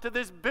showing up to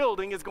this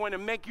building is going to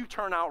make you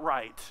turn out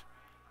right?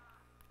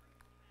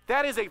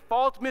 That is a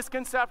false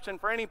misconception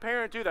for any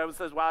parent too that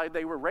says, well,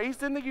 they were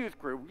raised in the youth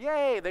group.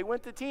 Yay, they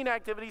went to teen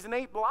activities and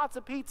ate lots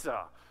of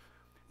pizza.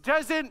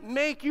 Doesn't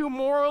make you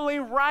morally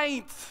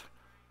right.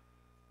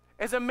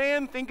 As a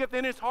man thinketh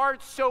in his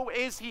heart, so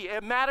is he.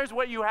 It matters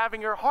what you have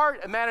in your heart.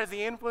 It matters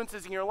the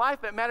influences in your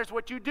life. It matters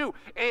what you do.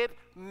 It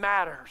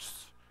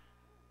matters.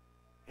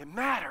 It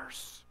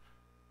matters.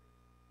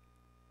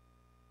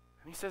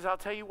 And he says, I'll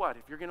tell you what,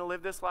 if you're going to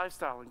live this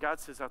lifestyle, and God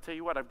says, I'll tell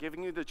you what, I've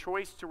given you the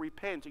choice to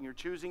repent, and you're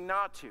choosing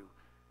not to.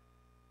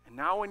 And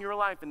now in your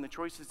life, in the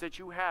choices that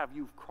you have,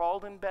 you've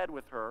crawled in bed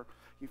with her,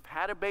 you've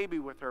had a baby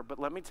with her, but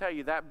let me tell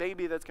you, that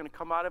baby that's going to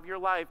come out of your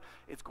life,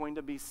 it's going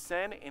to be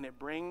sin, and it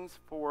brings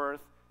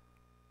forth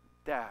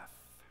death.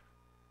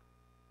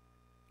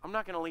 I'm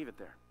not going to leave it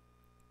there,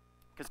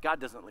 because God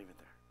doesn't leave it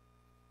there.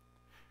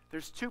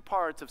 There's two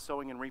parts of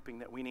sowing and reaping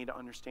that we need to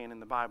understand in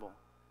the Bible.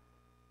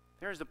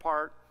 There's the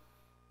part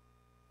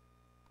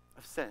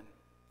of sin,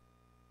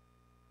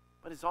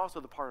 but it's also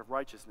the part of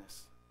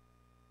righteousness.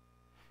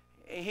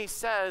 He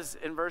says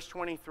in verse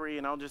 23,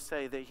 and I'll just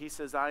say that he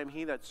says, I am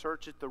he that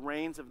searcheth the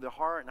reins of the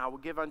heart, and I will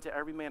give unto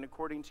every man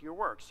according to your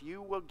works.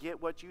 You will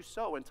get what you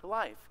sow into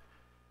life.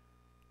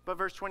 But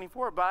verse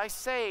 24, but I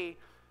say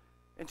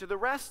unto the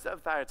rest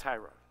of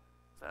Thyatira,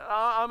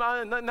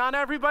 not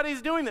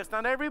everybody's doing this.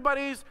 Not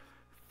everybody's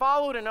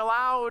followed and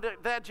allowed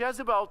that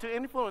Jezebel to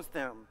influence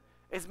them.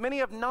 As many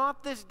have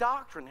not this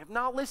doctrine, have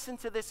not listened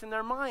to this in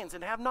their minds,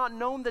 and have not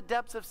known the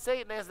depths of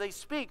Satan as they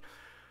speak,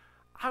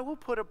 I will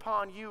put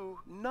upon you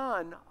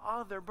none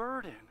other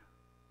burden.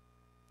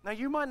 Now,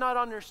 you might not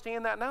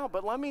understand that now,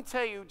 but let me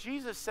tell you,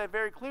 Jesus said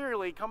very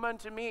clearly, come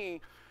unto me,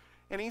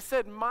 and he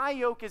said, my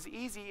yoke is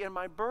easy and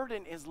my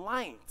burden is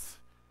light.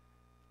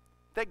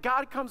 That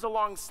God comes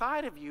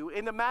alongside of you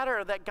in the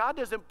matter that God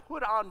doesn't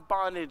put on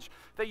bondage,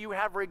 that you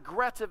have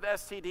regrets of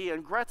STD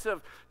and regrets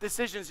of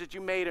decisions that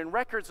you made and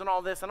records and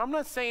all this. And I'm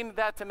not saying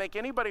that to make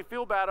anybody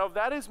feel bad. Oh,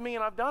 that is me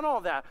and I've done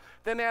all that.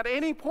 Then at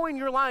any point in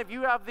your life,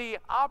 you have the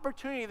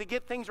opportunity to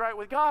get things right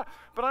with God.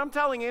 But I'm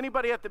telling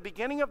anybody at the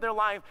beginning of their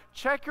life,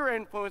 check your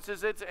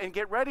influences and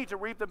get ready to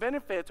reap the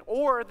benefits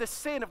or the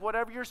sin of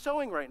whatever you're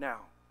sowing right now.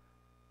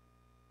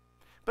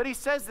 But he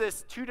says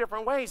this two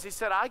different ways. He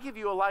said, I give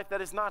you a life that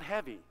is not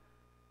heavy.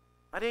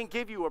 I didn't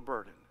give you a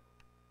burden.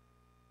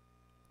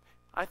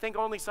 I think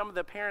only some of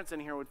the parents in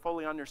here would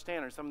fully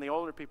understand, or some of the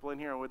older people in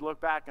here would look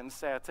back and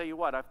say, I'll tell you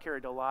what, I've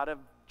carried a lot of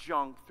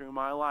junk through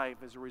my life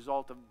as a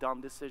result of dumb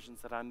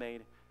decisions that I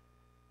made.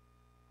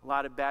 A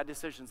lot of bad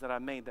decisions that I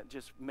made that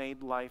just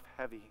made life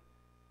heavy.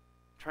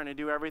 Trying to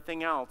do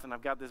everything else, and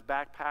I've got this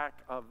backpack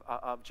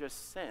of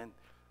just sin,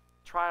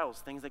 trials,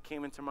 things that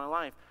came into my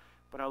life.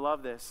 But I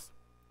love this.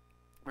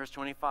 Verse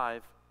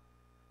 25.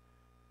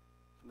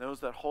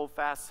 Those that hold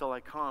fast till I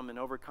come and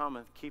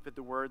overcometh, keepeth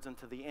the words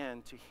unto the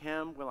end. To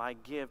him will I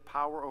give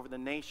power over the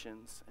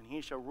nations, and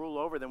he shall rule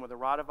over them with a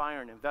rod of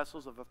iron and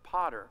vessels of a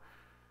potter.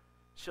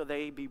 Shall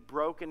they be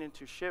broken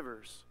into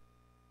shivers,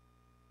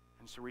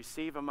 and shall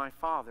receive of my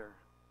Father,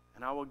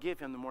 and I will give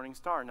him the morning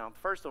star. Now,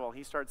 first of all,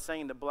 he starts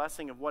saying the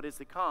blessing of what is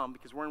to come,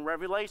 because we're in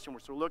Revelation. We're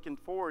still looking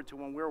forward to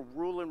when we're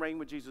rule and reign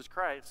with Jesus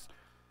Christ.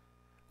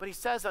 But he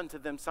says unto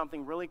them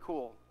something really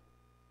cool.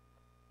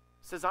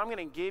 He says, I'm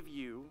going to give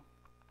you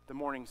the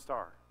morning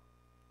star.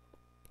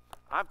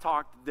 I've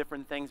talked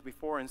different things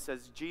before and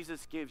says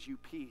Jesus gives you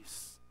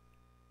peace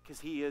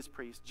because he is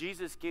peace.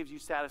 Jesus gives you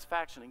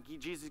satisfaction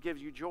and Jesus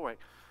gives you joy.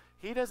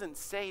 He doesn't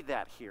say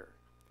that here.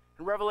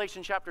 In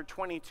Revelation chapter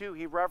 22,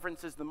 he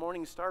references the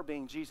morning star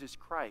being Jesus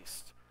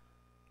Christ.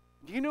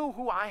 Do you know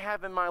who I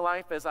have in my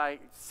life as I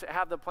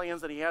have the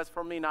plans that he has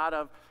for me, not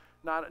of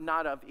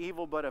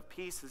evil but of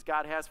peace, as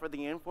God has for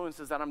the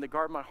influences that I'm to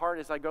guard my heart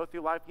as I go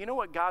through life? You know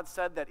what God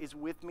said that is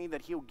with me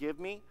that he'll give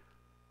me?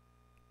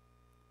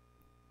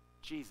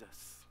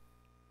 Jesus.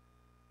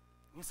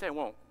 You say,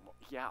 well,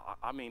 yeah,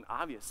 I mean,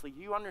 obviously,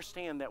 you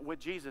understand that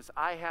with Jesus,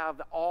 I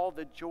have all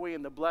the joy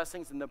and the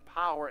blessings and the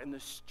power and the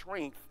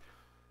strength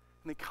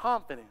and the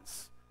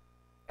confidence.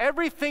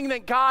 Everything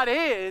that God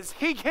is,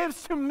 he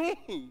gives to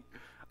me.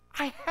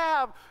 I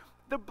have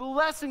the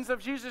blessings of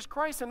Jesus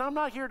Christ, and I'm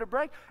not here to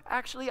brag.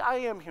 Actually, I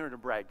am here to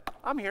brag.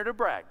 I'm here to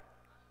brag.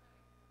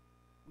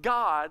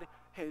 God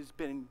has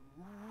been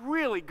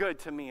really good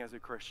to me as a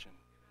Christian.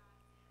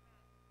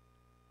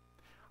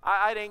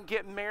 I didn't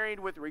get married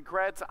with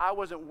regrets. I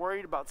wasn't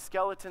worried about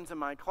skeletons in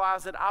my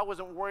closet. I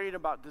wasn't worried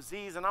about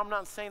disease. And I'm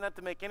not saying that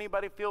to make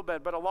anybody feel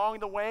bad. But along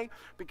the way,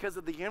 because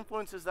of the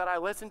influences that I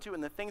listened to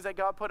and the things that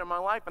God put in my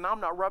life, and I'm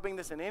not rubbing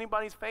this in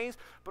anybody's face,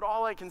 but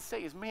all I can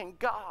say is, man,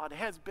 God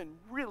has been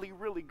really,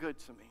 really good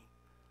to me.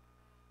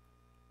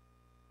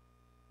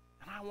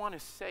 And I want to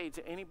say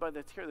to anybody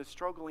that's here that's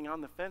struggling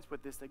on the fence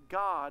with this, that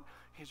God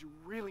has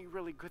really,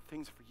 really good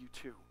things for you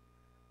too.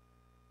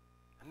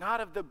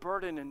 Not of the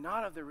burden and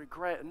not of the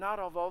regret and not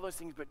of all those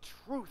things, but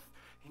truth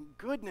and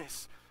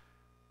goodness.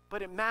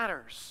 But it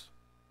matters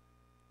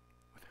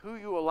with who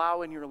you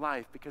allow in your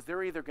life, because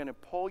they're either going to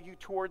pull you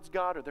towards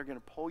God or they're going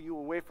to pull you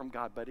away from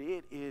God. But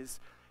it is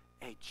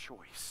a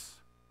choice.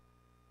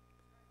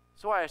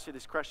 So I ask you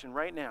this question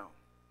right now.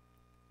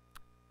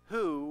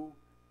 Who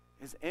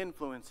is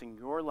influencing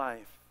your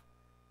life?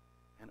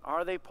 And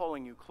are they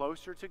pulling you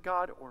closer to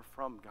God or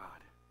from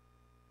God?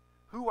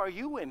 Who are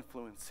you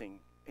influencing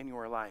in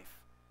your life?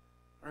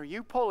 Are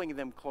you pulling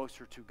them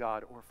closer to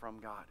God or from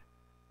God?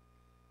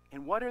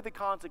 And what are the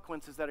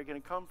consequences that are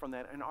going to come from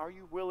that? And are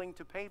you willing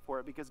to pay for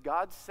it? Because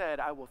God said,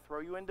 I will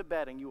throw you into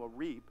bed and you will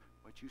reap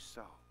what you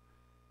sow.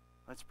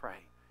 Let's pray.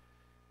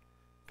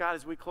 God,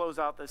 as we close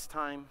out this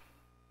time,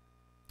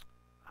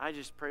 I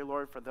just pray,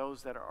 Lord, for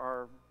those that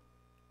are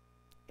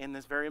in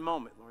this very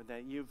moment, Lord,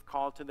 that you've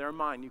called to their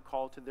mind, you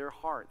called to their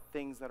heart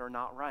things that are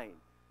not right,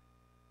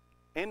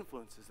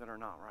 influences that are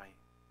not right,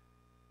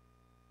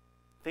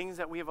 things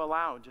that we have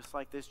allowed, just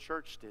like this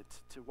church did,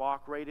 to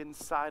walk right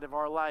inside of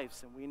our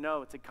lives, and we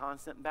know it's a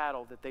constant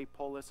battle that they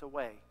pull us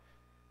away.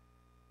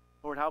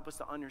 Lord, help us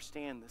to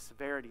understand the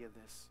severity of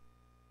this.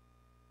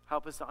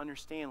 Help us to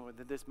understand, Lord,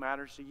 that this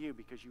matters to you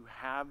because you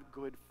have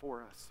good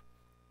for us.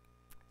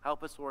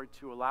 Help us, Lord,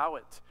 to allow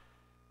it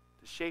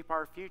to shape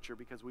our future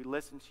because we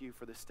listen to you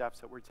for the steps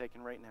that we're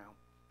taking right now.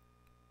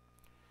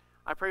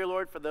 I pray,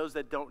 Lord, for those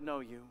that don't know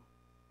you,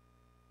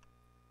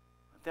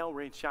 that they'll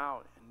reach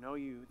out and know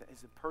you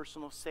as a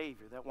personal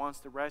Savior that wants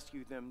to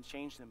rescue them and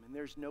change them. And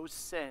there's no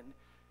sin,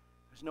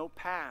 there's no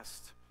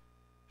past,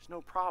 there's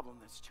no problem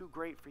that's too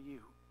great for you.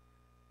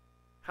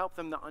 Help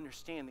them to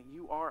understand that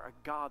you are a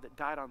God that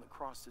died on the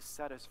cross to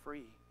set us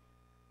free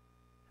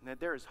and that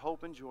there is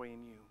hope and joy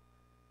in you.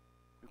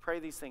 We pray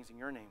these things in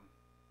your name.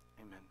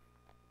 Amen.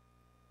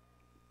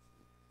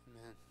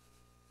 Amen.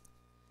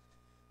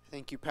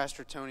 Thank you,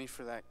 Pastor Tony,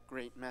 for that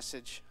great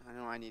message. I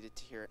know I needed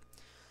to hear it.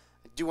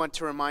 I do want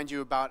to remind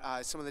you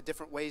about some of the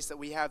different ways that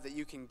we have that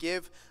you can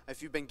give.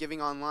 If you've been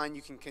giving online,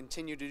 you can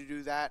continue to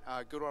do that.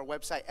 Go to our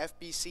website,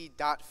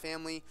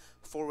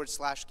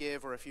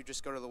 fbc.family/give, or if you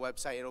just go to the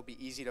website, it'll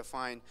be easy to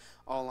find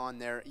all on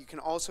there. You can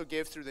also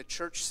give through the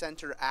Church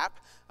Center app.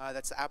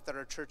 That's the app that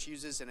our church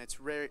uses, and it's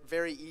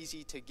very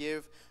easy to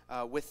give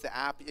with the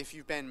app. If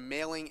you've been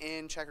mailing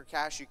in check or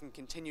cash, you can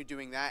continue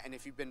doing that, and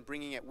if you've been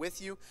bringing it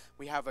with you,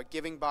 we have a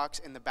giving box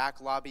in the back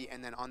lobby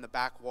and then on the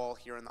back wall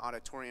here in the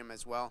auditorium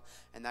as well,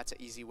 and that's an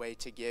easy way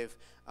to give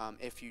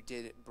if you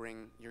did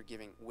bring your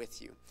giving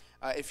with you.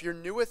 If you're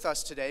new with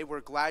us today,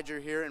 we're glad you're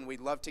here, and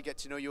we'd love to get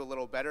to know you a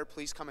little better.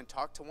 Please come and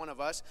talk to one of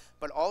us,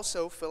 but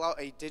also fill out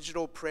a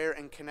digital prayer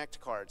and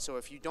connect card. So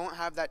if you don't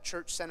have that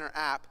Church Center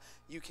app,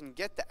 you can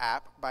get the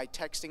app by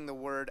texting the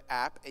word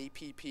app,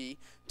 APP,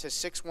 to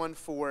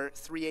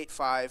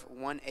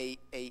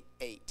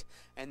 614-385-1888.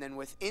 And then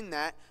within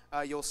that,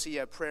 you'll see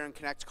a prayer and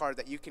connect card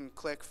that you can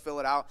click, fill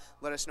it out,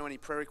 let us know any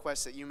prayer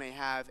requests that you may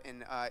have,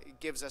 and it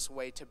gives us a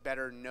way to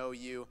better know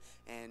you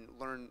and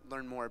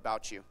learn more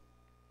about you.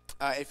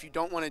 If you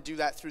don't want to do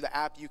that through the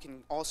app, you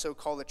can also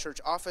call the church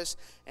office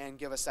and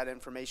give us that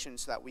information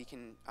so that we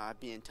can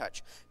be in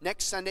touch.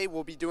 Next Sunday,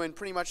 we'll be doing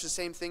pretty much the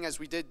same thing as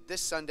we did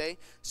this Sunday.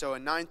 So a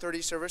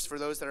 9:30 service for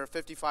those that are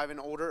 55 and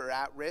older or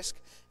at risk.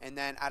 And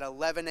then at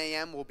 11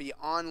 a.m., we'll be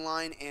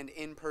online and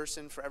in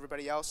person for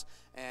everybody else.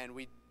 And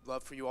we'd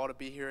love for you all to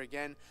be here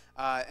again.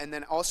 And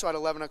then also at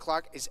 11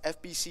 o'clock is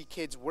FBC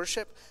Kids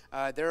Worship.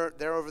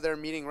 They're over there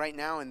meeting right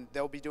now, and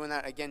they'll be doing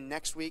that again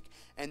next week.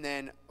 And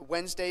then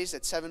Wednesdays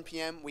at 7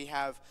 p.m., we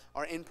have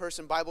our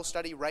in-person Bible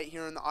study right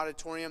here in the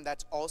auditorium.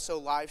 That's also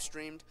live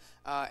streamed.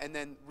 And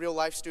then real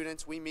life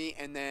students, we meet,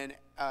 and then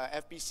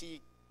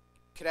FBC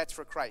Cadets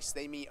for Christ.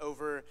 They meet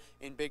over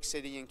in Big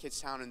City in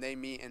Kidstown, and they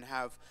meet and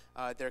have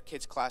their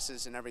kids'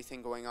 classes and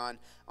everything going on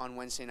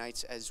Wednesday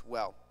nights as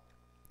well.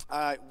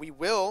 We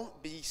will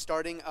be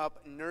starting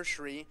up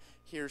nursery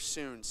here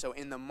soon. So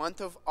in the month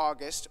of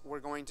August, we're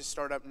going to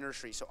start up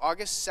nursery. So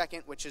August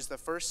 2nd, which is the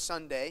first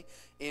Sunday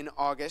in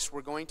August,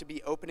 we're going to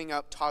be opening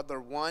up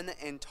Toddler 1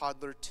 and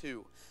Toddler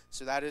 2.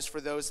 So that is for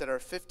those that are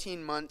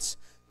 15 months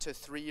to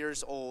 3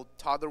 years old.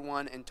 Toddler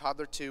 1 and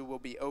Toddler 2 will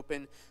be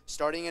open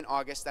starting in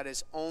August. That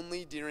is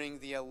only during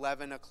the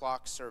 11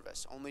 o'clock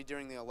service. Only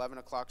during the 11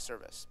 o'clock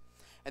service.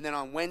 And then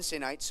on Wednesday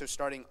night, so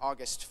starting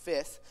August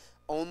 5th,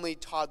 only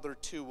Toddler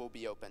 2 will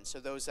be open.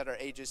 So those that are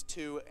ages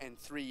 2 and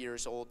 3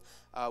 years old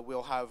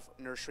will have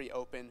nursery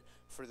open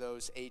for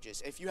those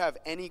ages. If you have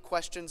any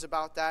questions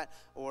about that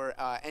or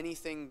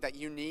anything that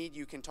you need,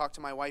 you can talk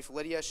to my wife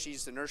Lydia.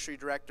 She's the nursery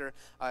director.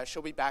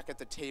 She'll be back at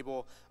the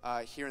table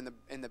here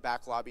in the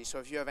back lobby. So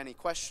if you have any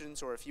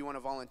questions or if you want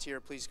to volunteer,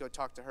 please go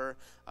talk to her.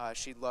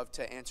 She'd love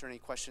to answer any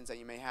questions that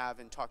you may have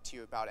and talk to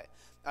you about it.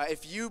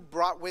 If you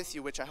brought with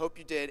you, which I hope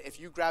you did, if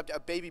you grabbed a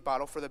baby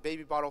bottle for the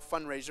baby bottle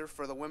fundraiser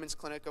for the Women's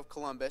Clinic of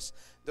Columbus,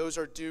 those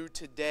are due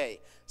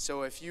today.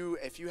 So if you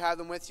have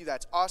them with you,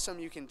 that's awesome.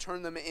 You can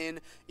turn them in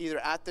either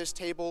at this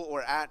table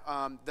or at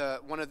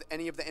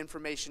any of the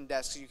information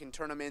desks. You can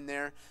turn them in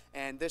there,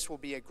 and this will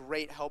be a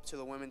great help to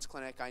the Women's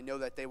Clinic. I know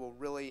that they will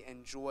really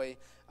enjoy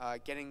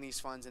getting these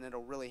funds, and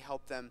it'll really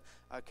help them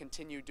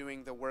continue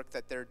doing the work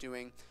that they're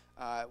doing,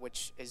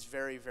 which is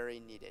very, very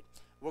needed.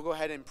 We'll go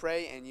ahead and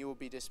pray, and you will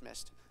be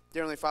dismissed.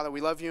 Dear Heavenly Father,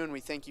 we love you and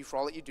we thank you for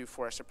all that you do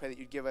for us. I pray that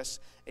you'd give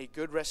us a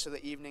good rest of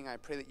the evening. I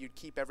pray that you'd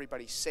keep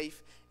everybody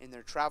safe in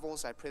their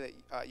travels. I pray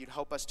that you'd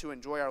help us to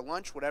enjoy our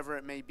lunch, whatever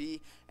it may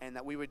be, and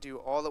that we would do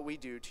all that we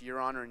do to your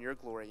honor and your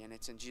glory. And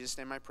it's in Jesus'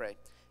 name I pray.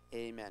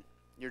 Amen.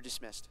 You're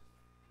dismissed.